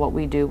that is what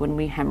we do when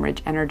we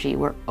hemorrhage energy.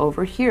 We're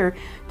over here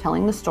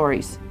telling the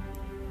stories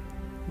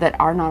that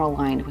are not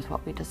aligned with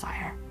what we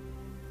desire.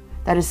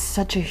 That is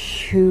such a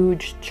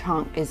huge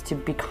chunk, is to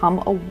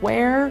become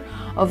aware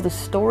of the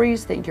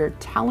stories that you're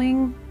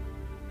telling,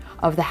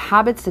 of the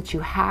habits that you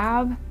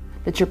have,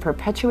 that you're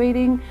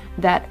perpetuating,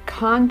 that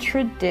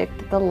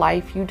contradict the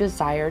life you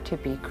desire to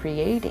be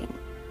creating.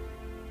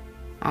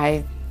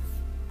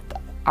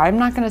 I'm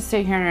not going to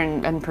sit here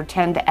and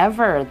pretend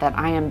ever that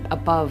I am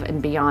above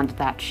and beyond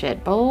that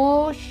shit.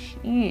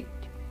 Bullshit.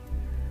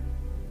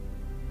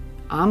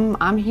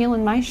 I'm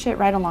healing my shit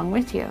right along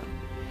with you.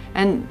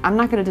 And I'm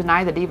not going to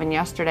deny that even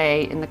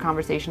yesterday in the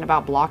conversation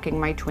about blocking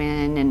my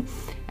twin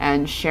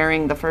and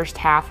sharing the first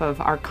half of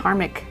our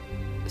karmic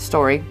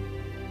story,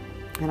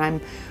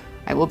 and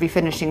I will be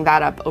finishing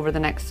that up over the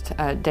next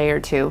day or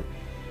two,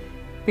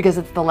 because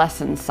it's the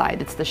lesson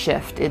side, it's the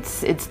shift,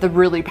 it's the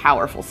really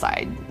powerful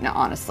side. No,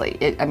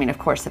 honestly, I mean, of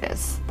course it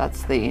is.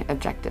 That's the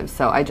objective.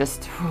 So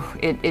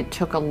it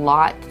took a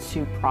lot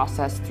to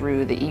process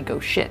through the ego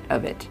shit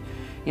of it.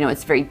 You know,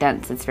 it's very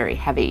dense, it's very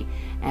heavy.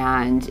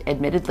 And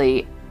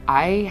admittedly,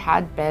 I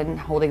had been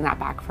holding that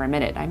back for a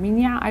minute. I mean,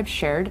 yeah, I've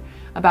shared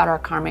about our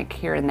karmic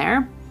here and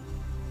there,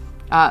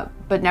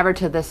 but never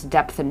to this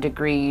depth and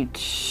degree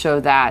so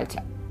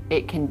that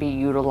it can be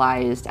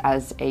utilized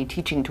as a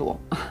teaching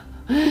tool.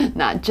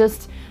 Not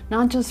just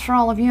for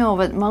all of you,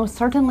 but most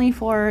certainly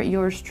for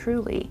yours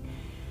truly.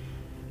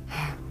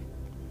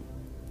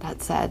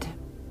 That said,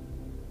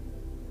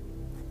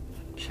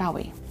 shall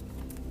we?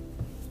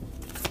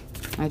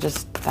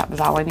 That was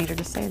all I needed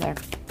to say there.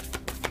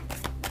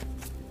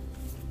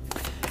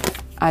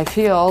 I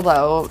feel,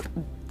 though,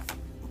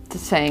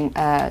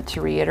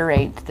 to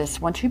reiterate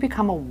this, once you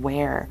become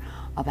aware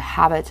of a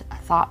habit, a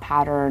thought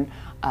pattern,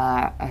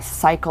 a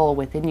cycle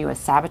within you, a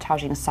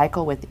sabotaging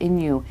cycle within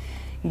you,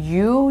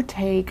 you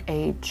take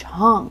a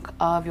chunk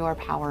of your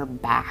power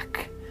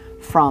back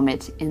from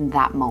it in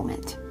that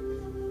moment.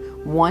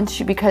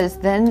 Because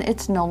then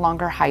it's no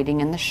longer hiding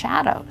in the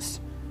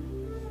shadows.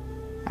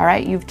 All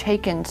right, you've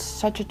taken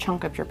such a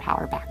chunk of your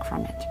power back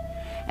from it.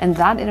 And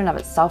that in and of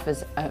itself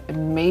is a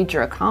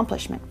major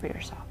accomplishment for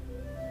yourself.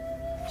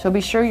 So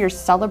be sure you're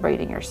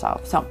celebrating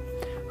yourself. So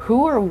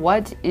who or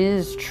what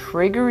is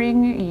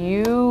triggering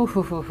you?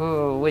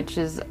 Which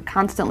is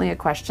constantly a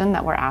question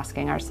that we're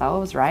asking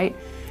ourselves, right?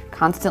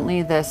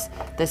 Constantly this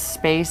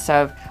space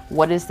of,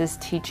 what is this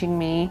teaching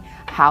me?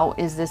 How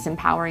is this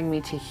empowering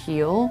me to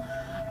heal?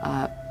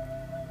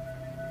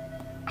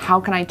 How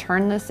can I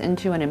turn this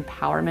into an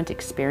empowerment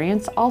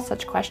experience? All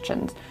such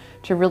questions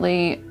to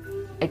really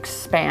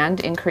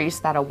expand, increase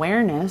that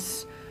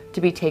awareness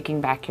to be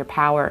taking back your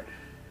power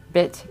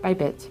bit by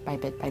bit by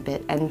bit by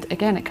bit. And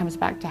again, it comes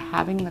back to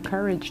having the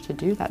courage to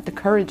do that, the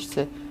courage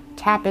to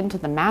tap into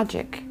the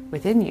magic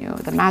within you,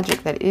 the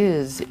magic that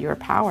is your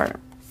power.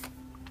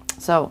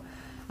 So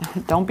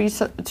don't be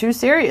too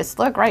serious.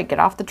 Look, right, get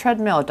off the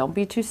treadmill. Don't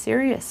be too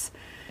serious.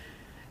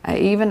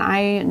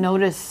 I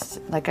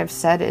noticed, like I've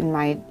said, in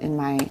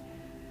my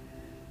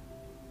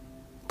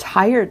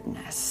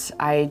tiredness,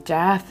 I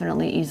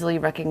definitely easily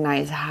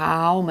recognize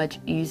how much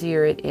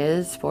easier it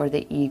is for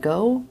the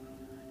ego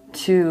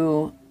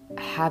to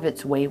have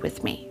its way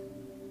with me.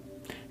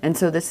 And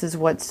so this is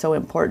what's so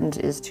important,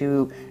 is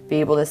to be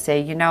able to say,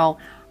 you know,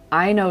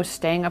 I know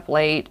staying up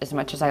late, as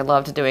much as I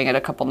loved doing it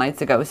a couple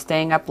nights ago,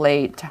 staying up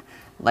late,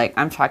 Like,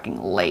 I'm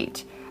talking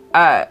late.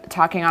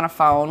 Talking on a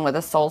phone with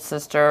a soul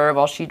sister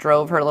while she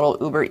drove her little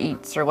Uber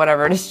Eats or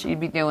whatever it is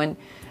she'd be doing.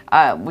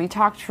 We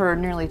talked for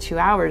nearly 2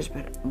 hours,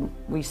 but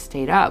we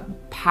stayed up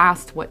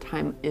past what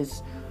time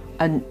is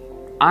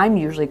I'm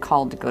usually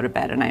called to go to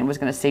bed, and I was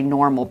going to say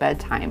normal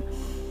bedtime.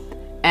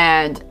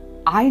 And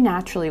I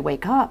naturally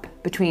wake up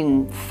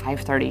between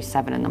 5:30,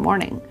 7 in the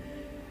morning.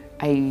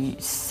 I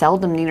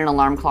seldom need an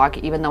alarm clock,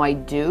 even though I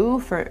do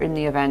for in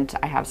the event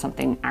I have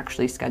something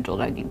actually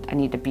scheduled. I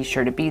need to be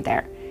sure to be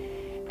there.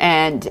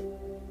 And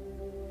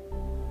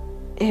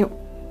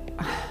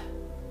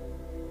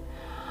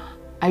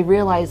I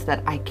realized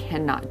that I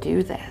cannot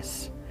do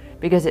this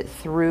because it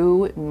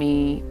threw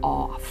me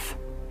off.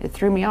 It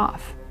threw me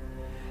off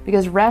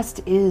because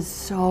rest is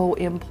so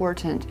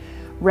important.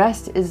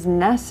 Rest is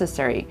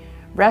necessary.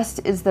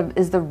 Rest is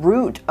the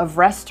root of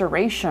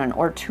restoration,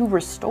 or to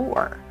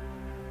restore.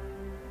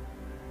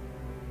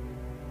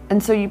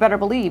 And so you better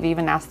believe,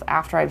 even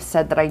after I've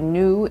said that I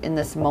knew in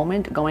this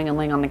moment going and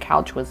laying on the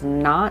couch was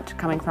not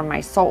coming from my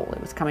soul. It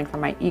was coming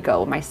from my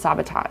ego, my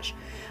sabotage.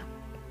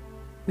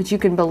 But you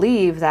can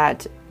believe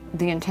that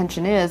the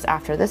intention is,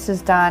 after this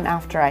is done,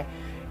 after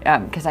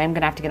because I am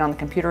going to have to get on the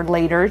computer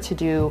later to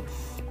do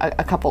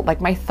a couple, like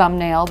my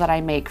thumbnail that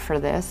I make for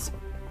this.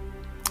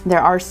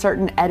 There are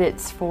certain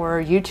edits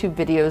for YouTube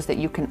videos that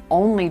you can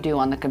only do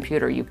on the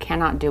computer. You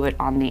cannot do it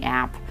on the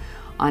app,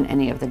 on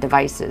any of the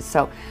devices.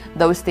 So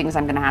those things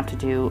I'm going to have to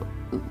do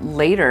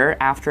later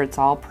after it's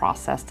all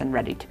processed and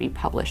ready to be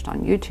published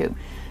on YouTube.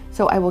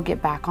 So I will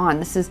get back on.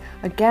 This is,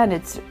 again,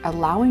 it's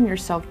allowing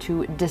yourself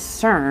to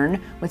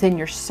discern within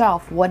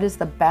yourself what is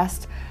the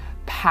best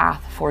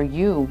path for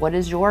you. What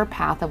is your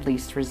path of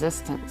least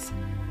resistance?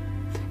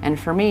 And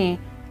for me,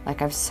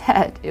 like I've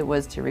said, it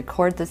was to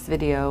record this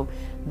video,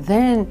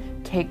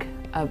 then take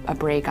a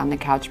break on the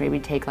couch, maybe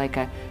take like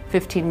a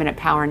 15-minute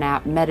power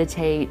nap,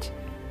 meditate,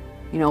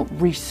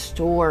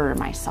 restore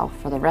myself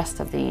for the rest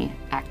of the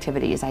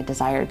activities I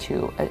desire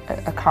to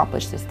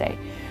accomplish this day.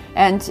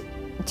 And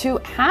to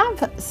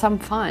have some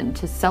fun,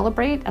 to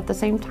celebrate at the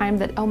same time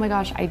that, oh my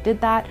gosh, I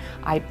did that.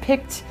 I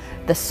picked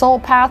the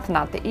soul path,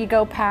 not the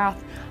ego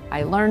path.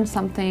 I learned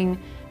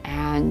something,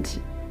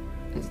 and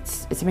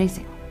it's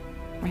amazing,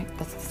 right?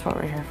 That's what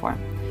we're here for.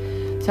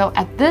 So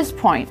at this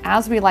point,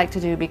 as we like to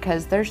do,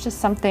 because there's just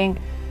something,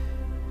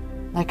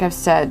 like I've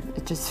said,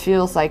 it just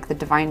feels like the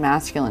divine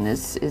masculine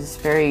is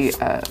very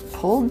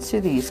pulled to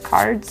these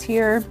cards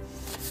here.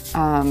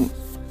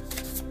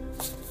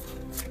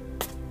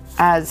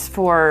 As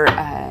for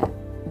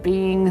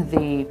being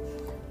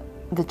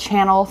the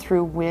channel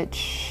through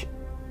which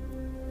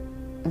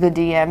the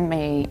DM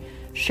may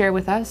share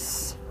with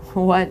us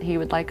what he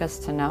would like us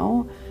to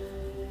know,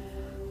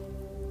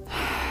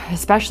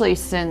 especially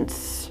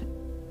since,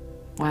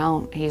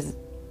 well, his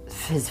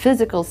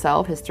physical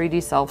self, his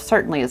 3D self,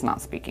 certainly is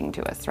not speaking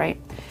to us,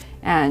 right?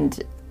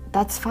 And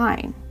that's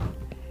fine.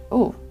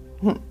 Oh,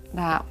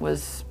 that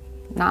was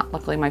not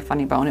luckily my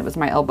funny bone. It was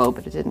my elbow,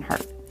 but it didn't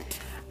hurt.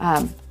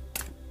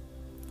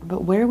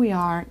 But where we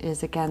are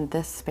is, again,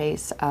 this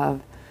space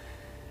of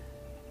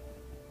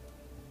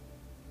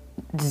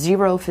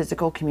zero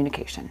physical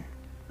communication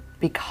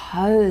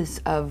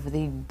because of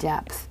the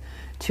depth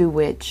to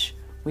which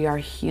we are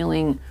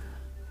healing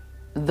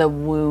the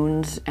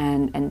wounds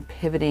and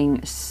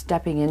pivoting,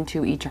 stepping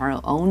into each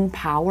our own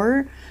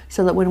power,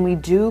 so that when we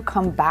do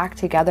come back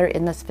together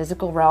in this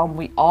physical realm,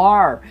 we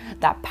are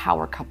that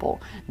power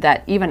couple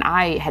that even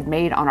I had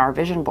made on our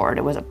vision board.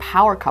 It was a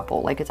power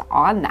couple, like it's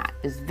on that,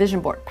 is vision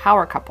board,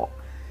 power couple.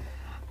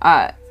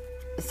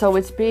 So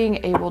it's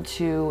being able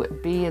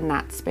to be in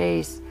that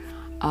space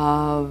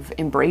of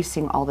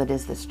embracing all that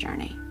is this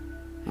journey.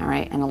 All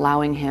right, and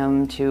allowing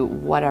him to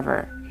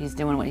whatever he's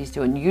doing, what he's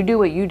doing. You do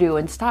what you do,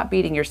 and stop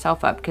beating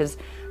yourself up. Because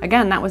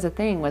again, that was a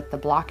thing with the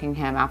blocking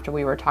him after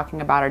we were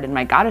talking about it in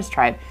my goddess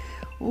tribe.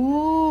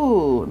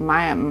 Ooh,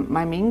 my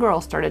mean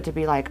girl started to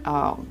be like,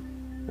 oh,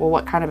 well,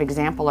 what kind of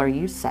example are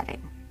you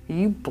setting?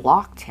 You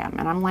blocked him.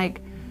 And I'm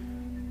like,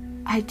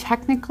 I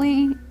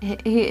technically,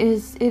 it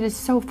is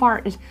so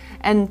far.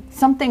 And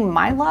something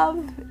my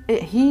love,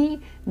 he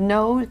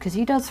knows, because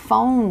he does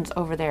phones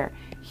over there.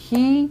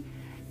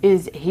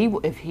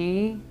 If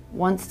he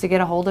wants to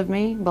get a hold of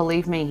me,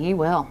 believe me, he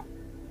will.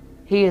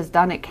 He has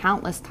done it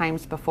countless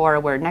times before,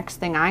 where next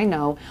thing I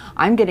know,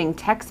 I'm getting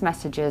text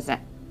messages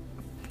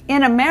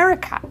in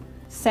America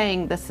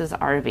saying, this is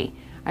Arvi.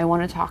 I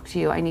want to talk to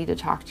you. I need to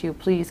talk to you.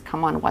 Please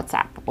come on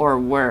WhatsApp, or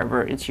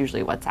wherever. It's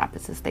usually WhatsApp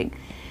is his thing.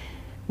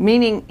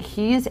 Meaning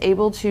he is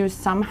able to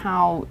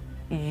somehow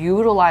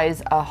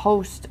utilize a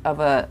host of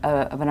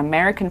an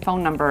American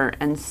phone number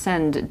and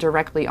send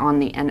directly on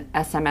the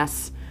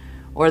SMS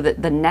or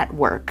the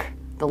network,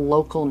 the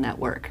local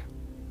network.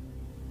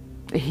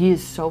 He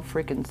is so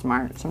freaking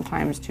smart.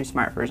 Sometimes too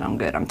smart for his own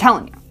good. I'm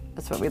telling you.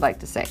 That's what we like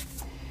to say.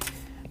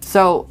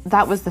 So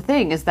that was the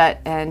thing, is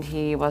that, and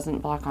he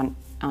wasn't blocked on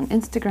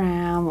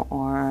Instagram,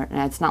 or, and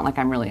it's not like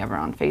I'm really ever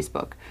on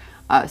Facebook.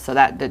 So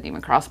that didn't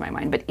even cross my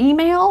mind. But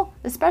email,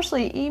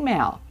 especially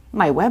email.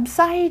 my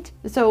website.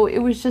 So it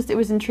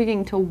was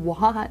intriguing to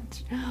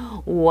watch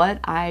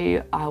what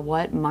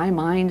my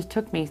mind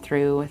took me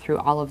through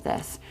all of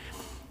this.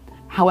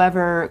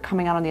 However,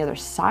 coming out on the other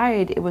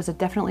side, it was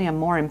definitely a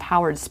more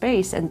empowered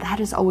space. And that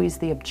is always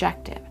the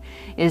objective,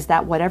 is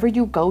that whatever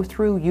you go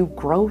through, you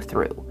grow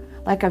through.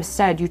 Like I've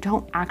said, you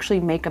don't actually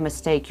make a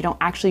mistake. You don't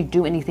actually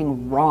do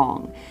anything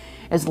wrong.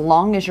 As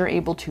long as you're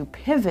able to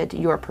pivot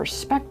your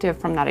perspective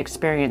from that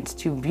experience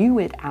to view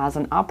it as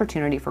an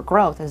opportunity for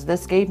growth, as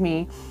this gave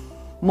me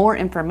more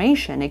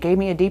information, it gave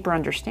me a deeper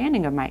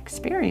understanding of my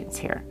experience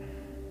here.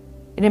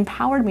 It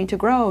empowered me to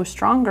grow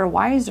stronger,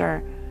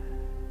 wiser,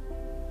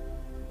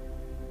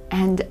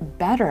 and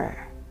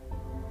better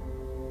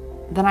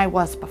than I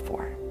was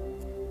before.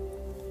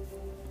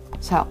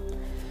 So,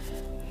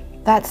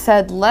 that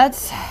said,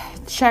 let's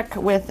check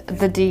with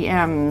the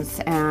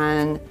DMs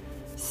and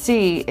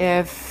see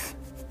if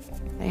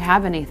they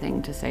have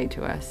anything to say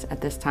to us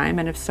at this time.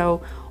 And if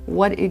so,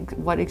 what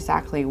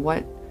exactly,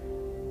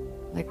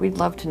 like, we'd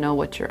love to know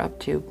what you're up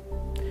to.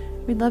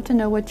 We'd love to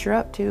know what you're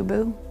up to,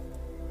 boo.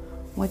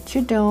 What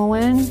you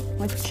doing,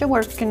 what you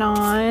working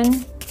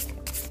on,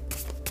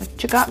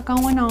 what you got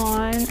going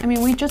on. I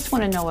mean, we just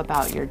want to know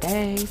about your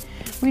day.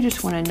 We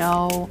just want to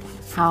know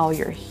how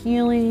you're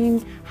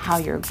healing, how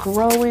you're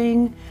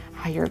growing,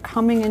 how you're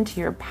coming into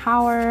your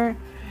power.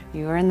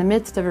 You're in the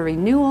midst of a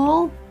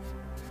renewal.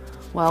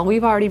 Well,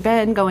 we've already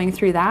been going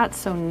through that,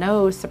 so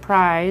no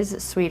surprise,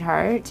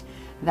 sweetheart,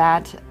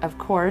 that of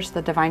course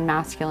the divine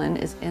masculine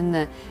is in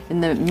the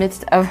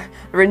midst of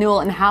renewal.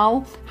 And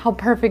how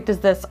perfect is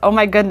this? Oh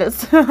my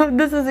goodness.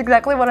 This is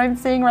exactly what I'm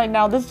seeing right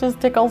now. This just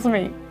tickles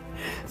me.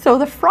 So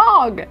the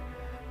frog,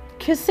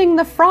 kissing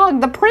the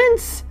frog, the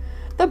prince.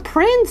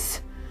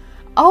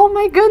 Oh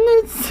my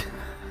goodness.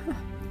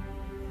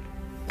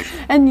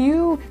 And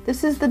you,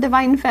 this is the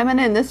divine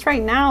feminine. This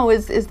right now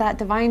is that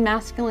divine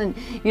masculine,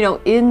 you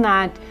know, in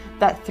that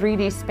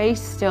 3D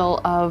space still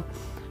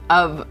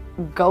of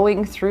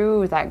going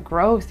through that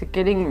growth,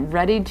 getting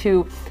ready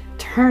to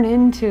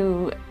turn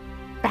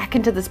back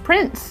into this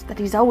prince that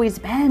he's always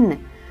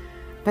been.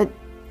 But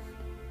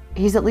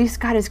he's at least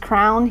got his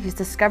crown. He's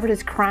discovered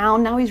his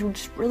crown. Now he's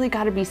just really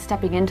got to be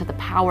stepping into the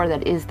power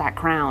that is that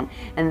crown.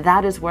 And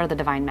that is where the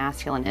divine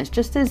masculine is.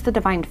 Just as the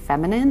divine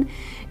feminine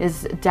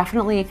is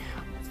definitely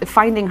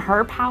finding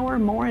her power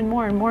more and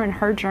more and more in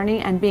her journey,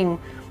 and being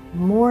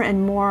more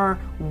and more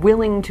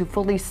willing to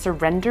fully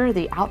surrender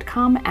the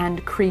outcome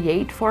and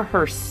create for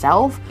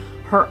herself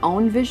her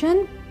own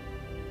vision.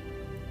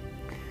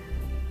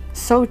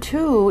 So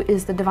too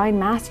is the divine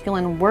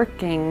masculine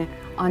working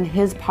on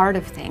his part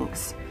of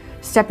things,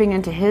 stepping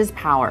into his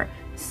power,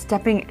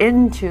 stepping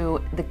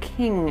into the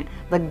king,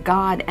 the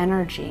God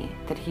energy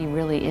that he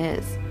really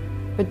is.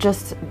 But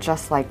just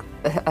like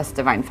us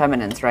divine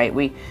feminines, right?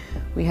 We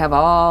have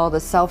all the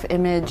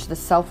self-image, the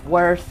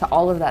self-worth,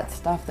 all of that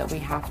stuff that we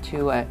have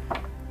to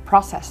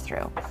process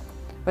through.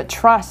 But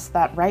trust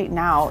that right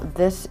now,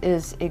 this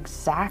is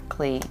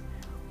exactly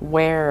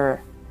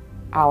where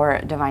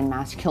our divine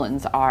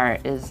masculines are,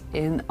 is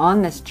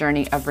on this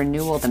journey of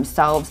renewal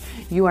themselves.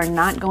 You are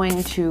not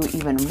going to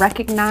even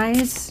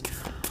recognize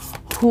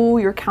who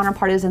your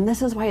counterpart is. And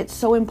this is why it's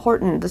so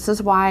important. This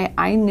is why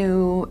I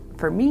knew,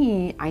 for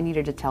me, I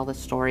needed to tell the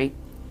story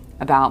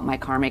about my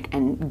karmic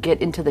and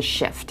get into the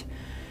shift.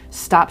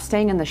 Stop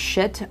staying in the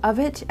shit of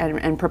it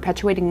and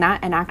perpetuating that,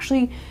 and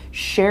actually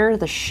share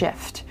the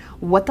shift,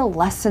 what the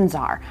lessons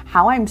are,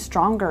 how I'm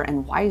stronger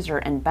and wiser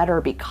and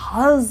better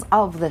because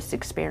of this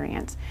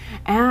experience,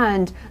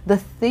 and the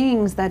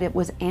things that it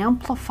was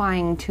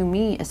amplifying to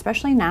me,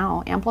 especially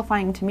now,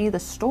 amplifying to me the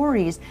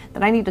stories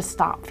that I need to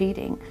stop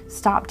feeding,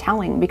 stop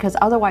telling, because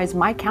otherwise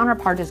my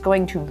counterpart is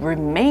going to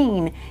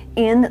remain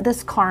in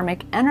this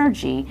karmic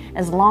energy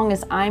as long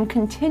as I'm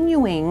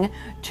continuing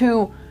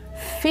to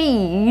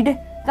feed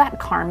that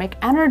karmic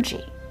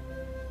energy.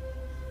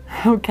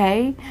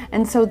 Okay?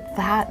 And so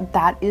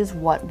that is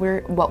what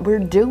we're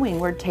doing.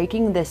 We're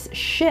taking this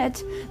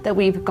shit that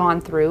we've gone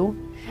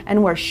through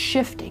and we're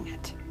shifting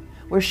it.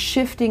 We're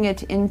shifting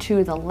it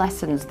into the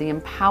lessons, the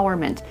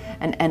empowerment,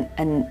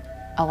 and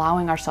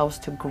allowing ourselves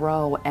to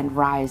grow and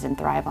rise and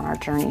thrive on our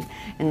journey.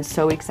 And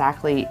so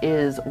exactly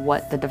is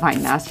what the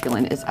divine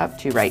masculine is up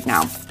to right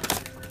now.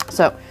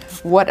 So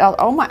what else?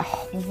 Oh my,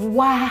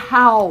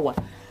 wow.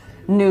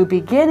 New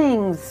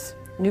beginnings.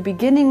 New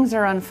beginnings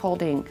are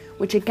unfolding,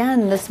 which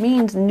again, this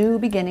means new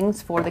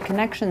beginnings for the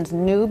connections,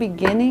 new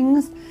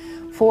beginnings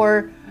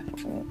for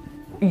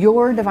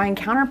your divine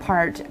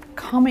counterpart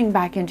coming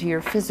back into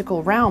your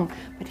physical realm.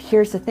 But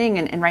here's the thing,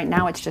 and right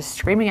now it's just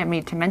screaming at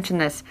me to mention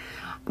this.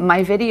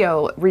 My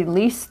video,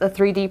 Release the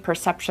 3D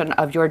Perception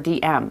of Your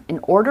DM. In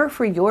order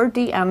for your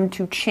DM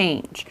to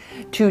change,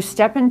 to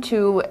step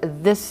into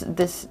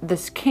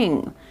this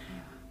king,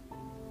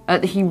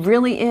 he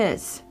really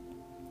is,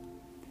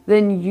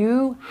 then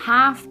you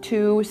have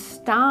to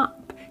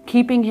stop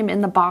keeping him in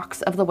the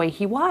box of the way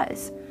he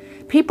was.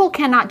 People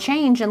cannot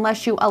change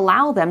unless you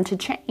allow them to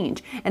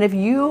change. And if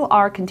you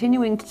are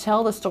continuing to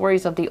tell the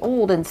stories of the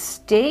old and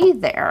stay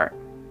there,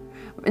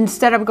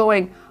 instead of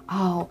going,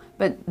 oh,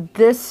 but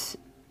this,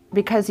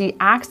 because he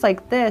acts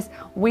like this,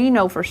 we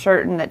know for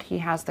certain that he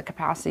has the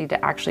capacity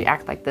to actually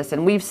act like this.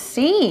 And we've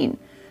seen,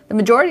 the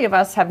majority of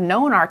us have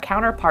known our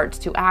counterparts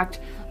to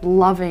act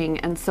loving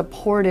and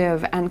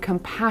supportive and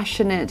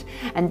compassionate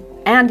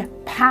and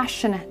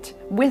passionate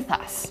with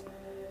us.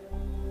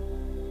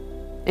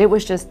 It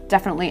was just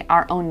definitely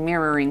our own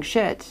mirroring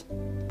shit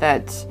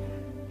that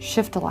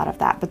shift a lot of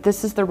that. But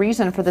this is the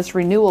reason for this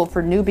renewal,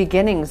 for new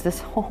beginnings, this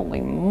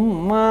holy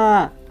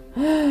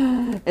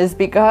is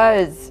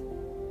because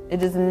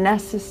it is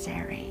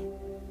necessary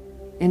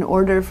in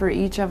order for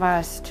each of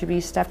us to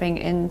be stepping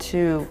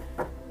into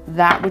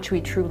that which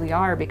we truly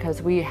are,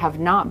 because we have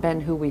not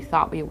been who we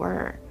thought we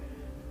were.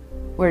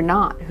 We're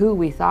not who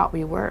we thought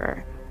we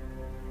were.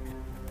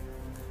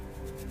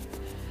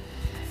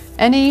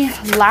 Any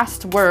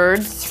last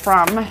words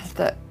from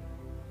the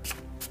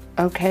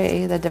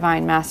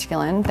divine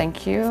masculine?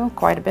 Thank you.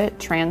 Quite a bit.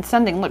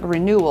 Transcending. Look,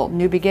 renewal,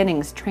 new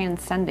beginnings,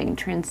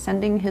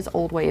 transcending his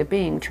old way of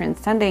being,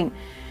 transcending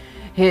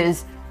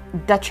his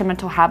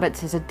detrimental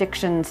habits, his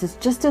addictions, is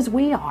just as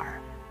we are.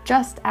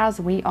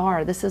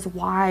 This is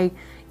why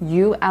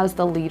you, as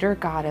the leader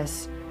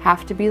goddess,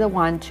 have to be the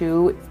one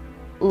to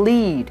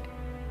lead,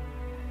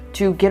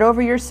 to get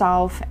over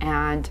yourself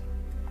and,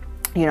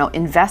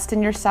 invest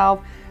in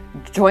yourself.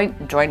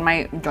 Join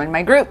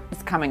my group.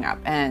 It's coming up,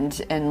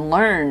 and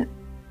learn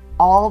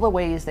all the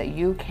ways that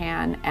you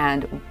can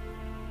and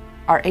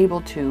are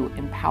able to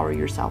empower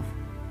yourself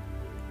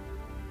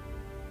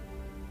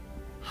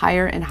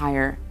higher and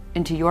higher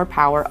into your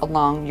power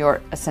along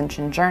your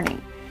ascension journey.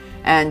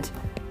 And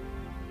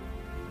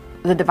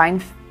the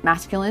divine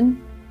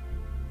masculine,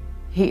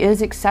 he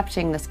is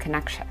accepting this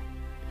connection.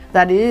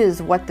 That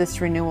is what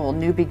this renewal,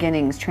 new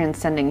beginnings,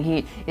 transcending,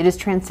 it is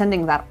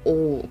transcending that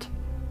old,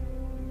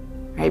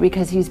 right?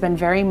 Because he's been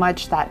very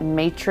much that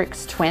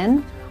matrix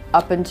twin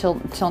up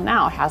until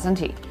now, hasn't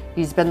he?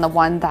 He's been the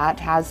one that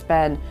has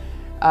been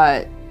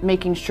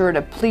making sure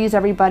to please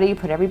everybody,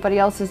 put everybody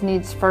else's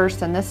needs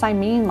first. And this, I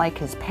mean, like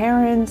his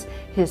parents,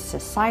 his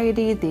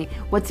society,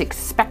 what's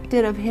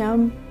expected of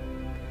him,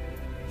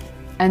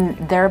 and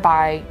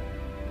thereby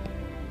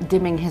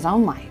dimming his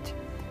own light.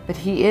 But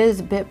he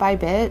is, bit by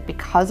bit,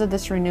 because of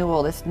this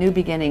renewal, this new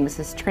beginnings,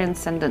 this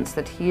transcendence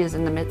that he is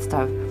in the midst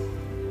of,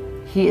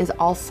 he is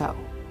also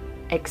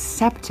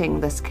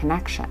accepting this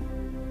connection.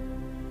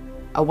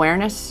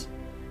 Awareness,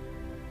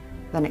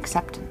 then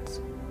acceptance.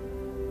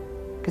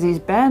 Because he's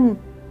been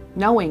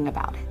knowing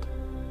about it,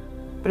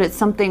 but it's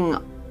something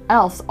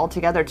else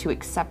altogether to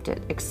accept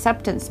it.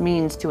 Acceptance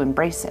means to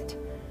embrace it,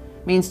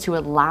 means to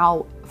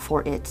allow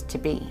for it to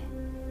be.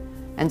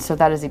 And so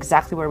that is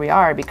exactly where we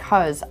are,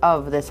 because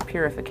of this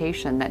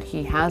purification that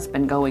he has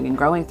been going and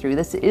growing through.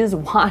 This is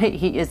why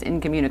he is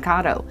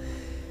incommunicado.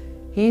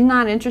 He's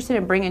not interested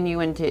in bringing you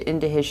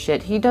into his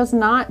shit. He does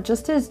not,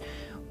 just as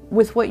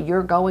with what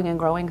you're going and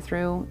growing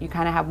through, you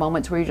kind of have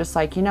moments where you're just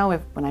like,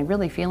 when I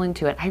really feel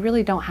into it, I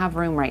really don't have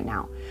room right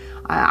now.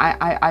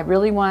 I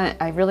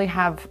really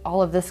have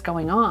all of this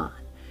going on.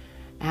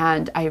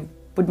 And I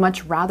would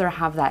much rather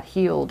have that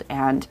healed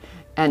and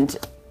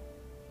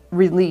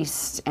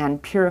released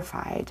and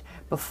purified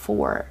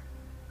before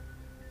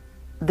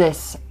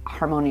this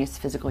harmonious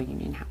physical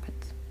union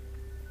happens,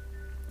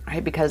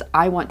 right? Because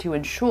I want to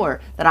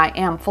ensure that I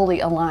am fully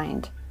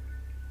aligned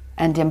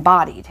and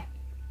embodied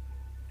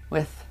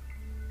with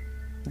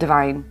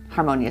divine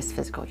harmonious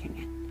physical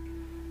union.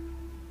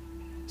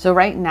 So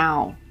right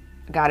now,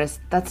 Goddess,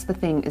 that's the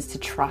thing, is to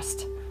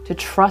trust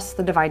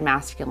the divine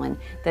masculine,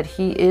 that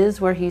he is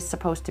where he's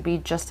supposed to be,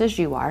 just as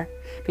you are.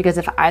 Because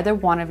if either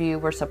one of you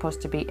were supposed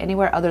to be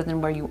anywhere other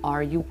than where you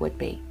are, you would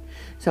be.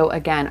 So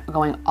again,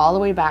 going all the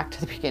way back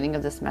to the beginning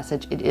of this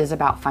message, it is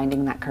about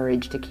finding that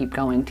courage to keep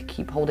going, to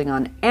keep holding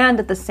on, and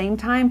at the same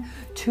time,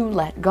 to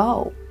let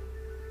go.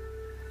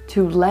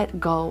 To let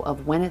go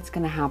of when it's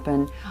going to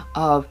happen,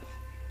 of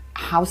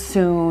how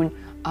soon,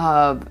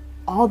 of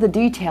all the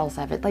details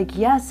of it. Like,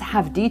 yes,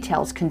 have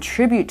details,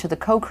 contribute to the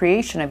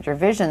co-creation of your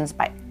visions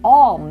by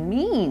all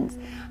means.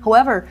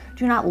 However,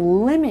 do not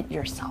limit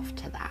yourself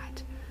to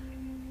that.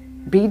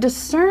 Be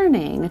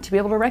discerning to be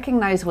able to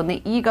recognize when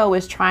the ego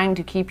is trying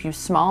to keep you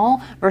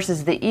small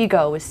versus the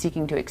ego is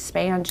seeking to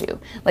expand you.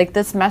 Like,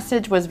 this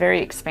message was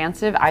very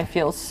expansive. I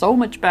feel so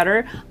much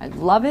better. I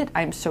love it.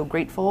 I'm so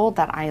grateful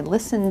that I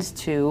listened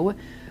to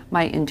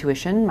my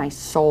intuition, my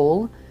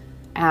soul,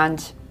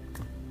 and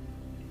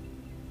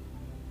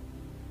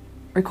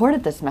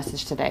recorded this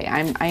message today.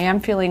 I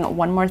am feeling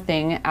one more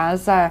thing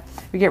as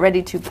we get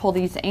ready to pull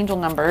these angel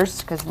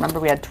numbers, because remember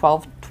we had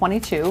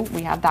 1222.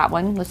 We have that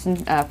one. Listen,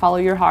 follow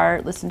your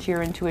heart, listen to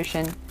your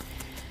intuition.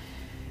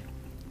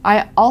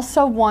 I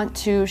also want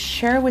to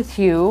share with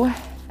you,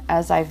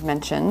 as I've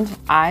mentioned,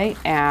 I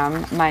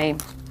am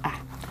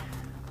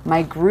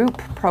my group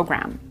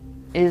program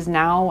is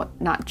now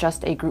not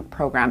just a group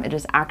program. It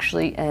is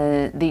actually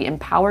the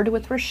Empowered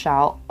with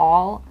Rochelle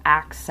All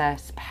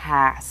Access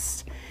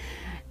Pass.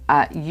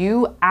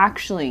 You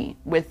actually,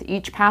 with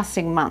each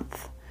passing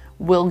month,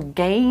 will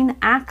gain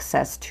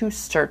access to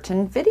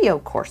certain video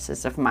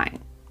courses of mine.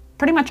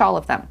 pretty much all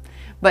of them.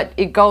 But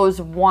it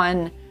goes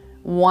one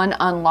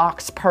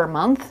unlocks per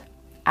month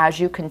as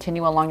you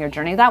continue along your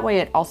journey. That way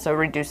it also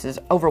reduces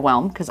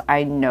overwhelm, because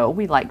I know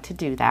we like to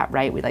do that,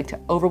 right? We like to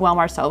overwhelm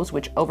ourselves,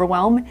 which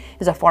overwhelm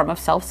is a form of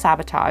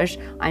self-sabotage.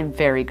 I'm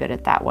very good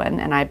at that one,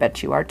 and I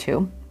bet you are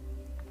too.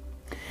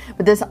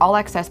 But this all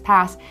access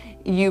pass,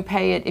 you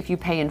pay it, if you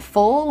pay in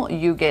full,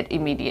 you get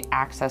immediate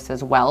access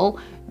as well.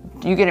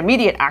 You get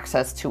immediate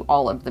access to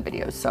all of the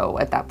videos, so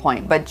at that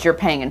point, but you're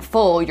paying in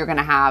full, you're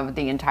gonna have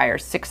the entire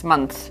 6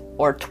 months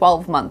or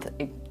 12-month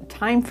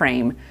time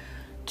frame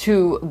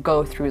to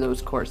go through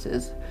those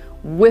courses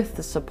with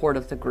the support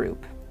of the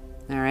group,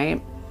 all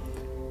right?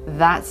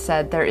 That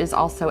said, there is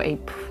also a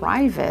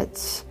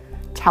private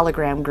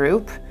Telegram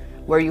group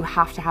where you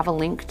have to have a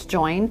link to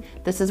join.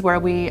 This is where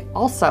we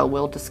also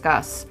will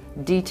discuss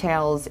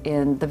details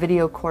in the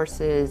video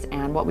courses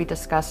and what we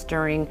discuss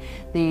during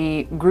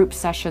the group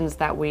sessions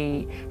that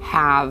we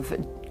have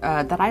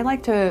that I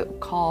like to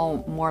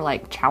call more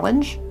like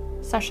challenge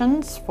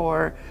sessions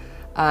for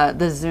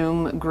the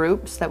Zoom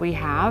groups that we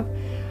have.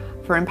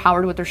 For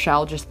Empowered with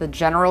Rochelle, just the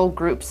general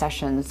group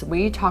sessions,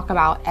 we talk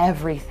about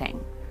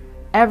everything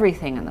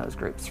in those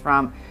groups,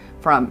 from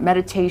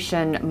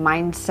meditation,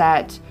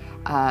 mindset,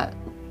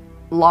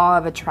 law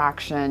of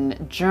attraction,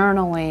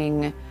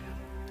 journaling,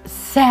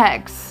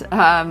 sex,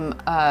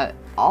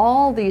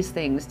 all these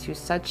things to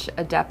such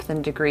a depth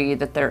and degree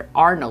that there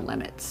are no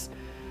limits,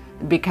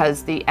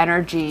 because the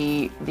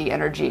energy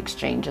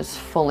exchange is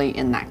fully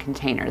in that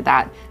container,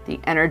 that the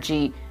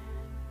energy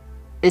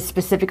is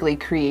specifically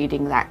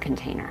creating that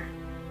container.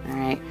 All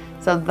right.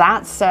 So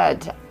that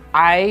said,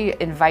 I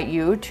invite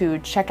you to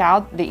check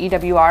out the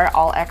EWR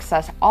All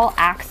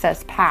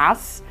Access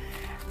Pass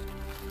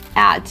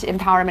at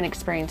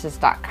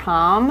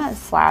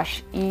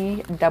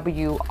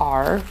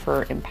empowermentexperiences.com/EWR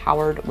for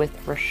Empowered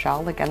with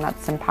Rochelle. Again,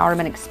 that's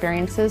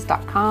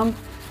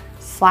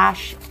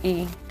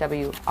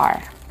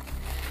empowermentexperiences.com/EWR.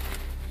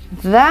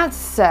 That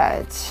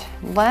said,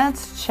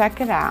 let's check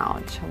it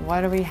out.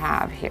 What do we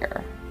have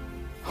here?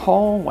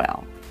 Oh,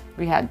 well,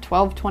 we had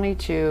 12,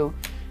 22,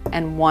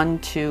 and 1,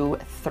 2,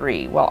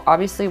 3. Well,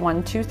 obviously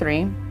 1, 2,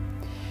 3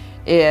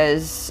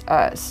 is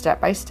step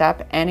by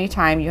step.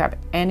 Anytime you have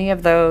any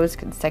of those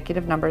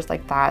consecutive numbers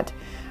like that,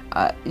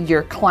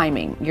 you're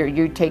climbing,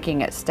 you're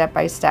taking it step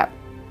by step.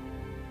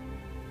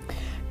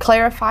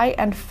 Clarify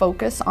and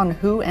focus on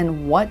who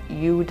and what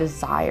you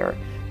desire.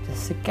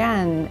 This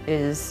again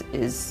is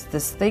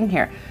this thing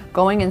here,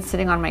 going and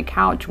sitting on my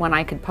couch when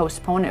I could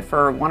postpone it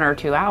for 1 or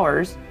 2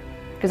 hours,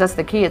 because that's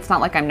the key. It's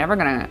not like I'm never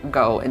gonna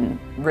go and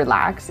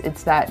relax.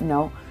 It's that,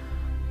 no,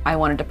 I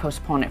wanted to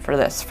postpone it for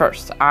this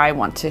first. I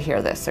want to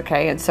hear this,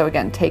 okay? And so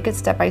again, take it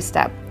step by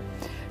step.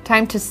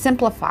 Time to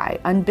simplify,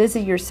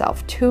 unbusy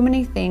yourself. Too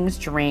many things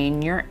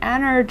drain your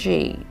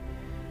energy.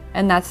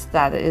 And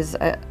that is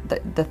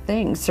the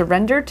thing.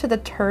 Surrender to the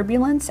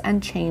turbulence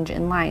and change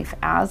in life.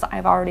 As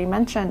I've already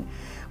mentioned,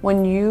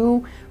 when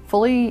you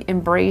fully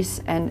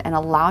embrace and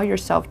allow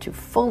yourself to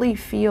fully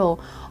feel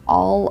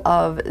all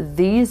of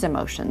these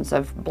emotions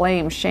of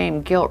blame,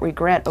 shame, guilt,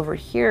 regret over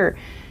here,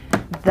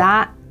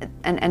 that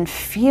and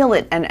feel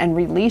it and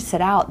release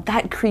it out,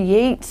 that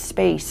creates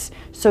space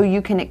so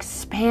you can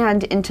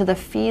expand into the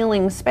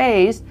feeling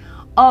space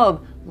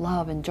of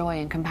love and joy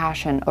and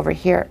compassion over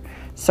here.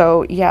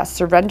 So yes,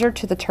 surrender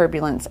to the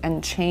turbulence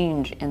and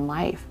change in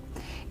life.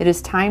 It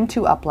is time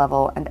to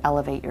up-level and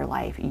elevate your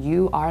life.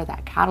 You are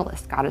that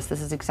catalyst, Goddess.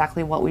 This is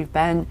exactly what we've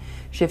been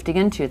shifting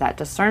into, that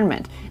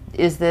discernment.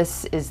 Is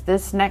this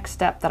next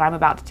step that I'm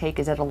about to take,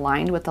 is it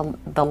aligned with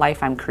the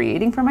life I'm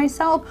creating for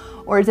myself?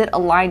 Or is it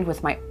aligned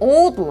with my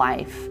old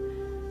life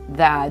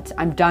that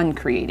I'm done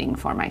creating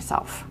for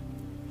myself?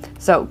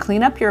 So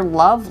clean up your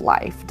love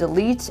life,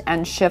 delete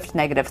and shift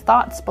negative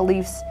thoughts,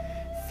 beliefs,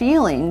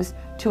 feelings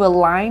to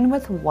align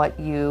with what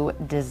you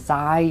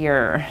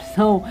desire.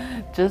 So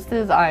just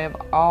as I have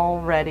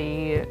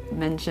already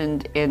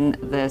mentioned in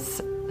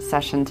this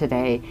session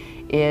today,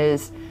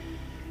 is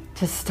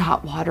to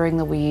stop watering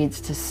the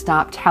weeds, to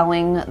stop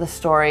telling the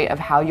story of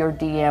how your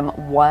DM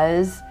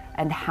was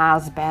and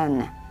has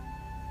been,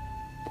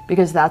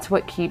 because that's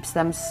what keeps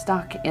them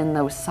stuck in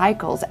those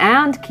cycles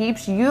and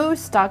keeps you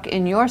stuck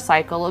in your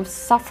cycle of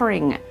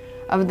suffering,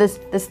 of this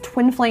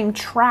twin flame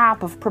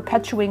trap of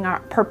perpetuating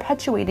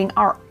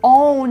our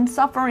own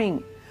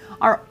suffering,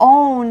 our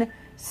own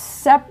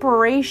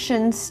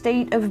separation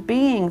state of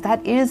being.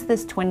 That is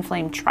this twin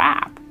flame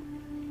trap.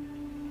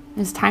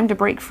 It's time to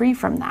break free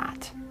from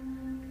that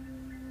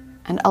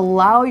and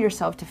allow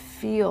yourself to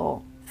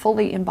feel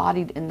fully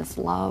embodied in this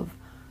love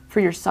for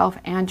yourself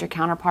and your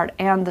counterpart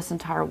and this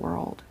entire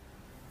world.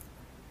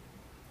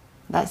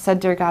 That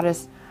said, dear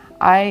Goddess,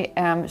 I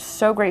am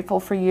so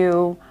grateful for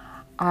you.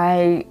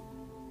 I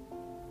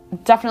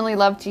definitely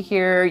love to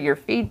hear your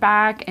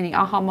feedback, any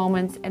aha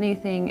moments,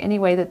 anything, any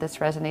way that this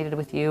resonated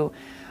with you,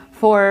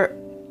 for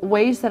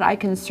ways that I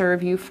can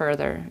serve you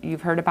further.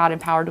 You've heard about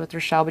Empowered with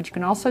Rochelle, but you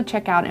can also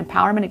check out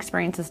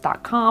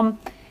empowermentexperiences.com.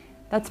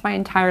 That's my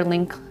entire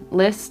link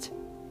list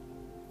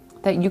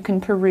that you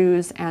can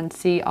peruse and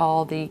see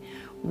all the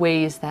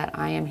ways that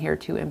I am here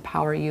to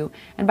empower you.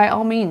 And by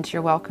all means,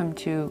 you're welcome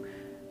to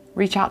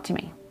reach out to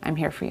me. I'm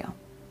here for you.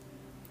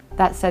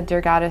 That said,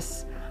 dear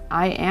Goddess,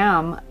 I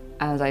am,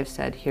 as I've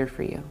said, here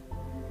for you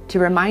to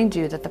remind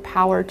you that the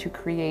power to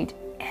create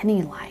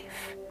any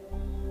life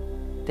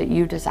that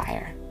you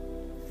desire,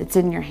 it's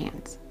in your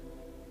hands.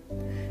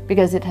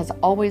 Because it has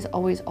always,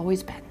 always,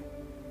 always been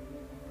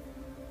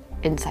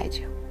inside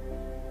you.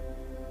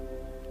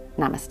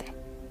 Namaste.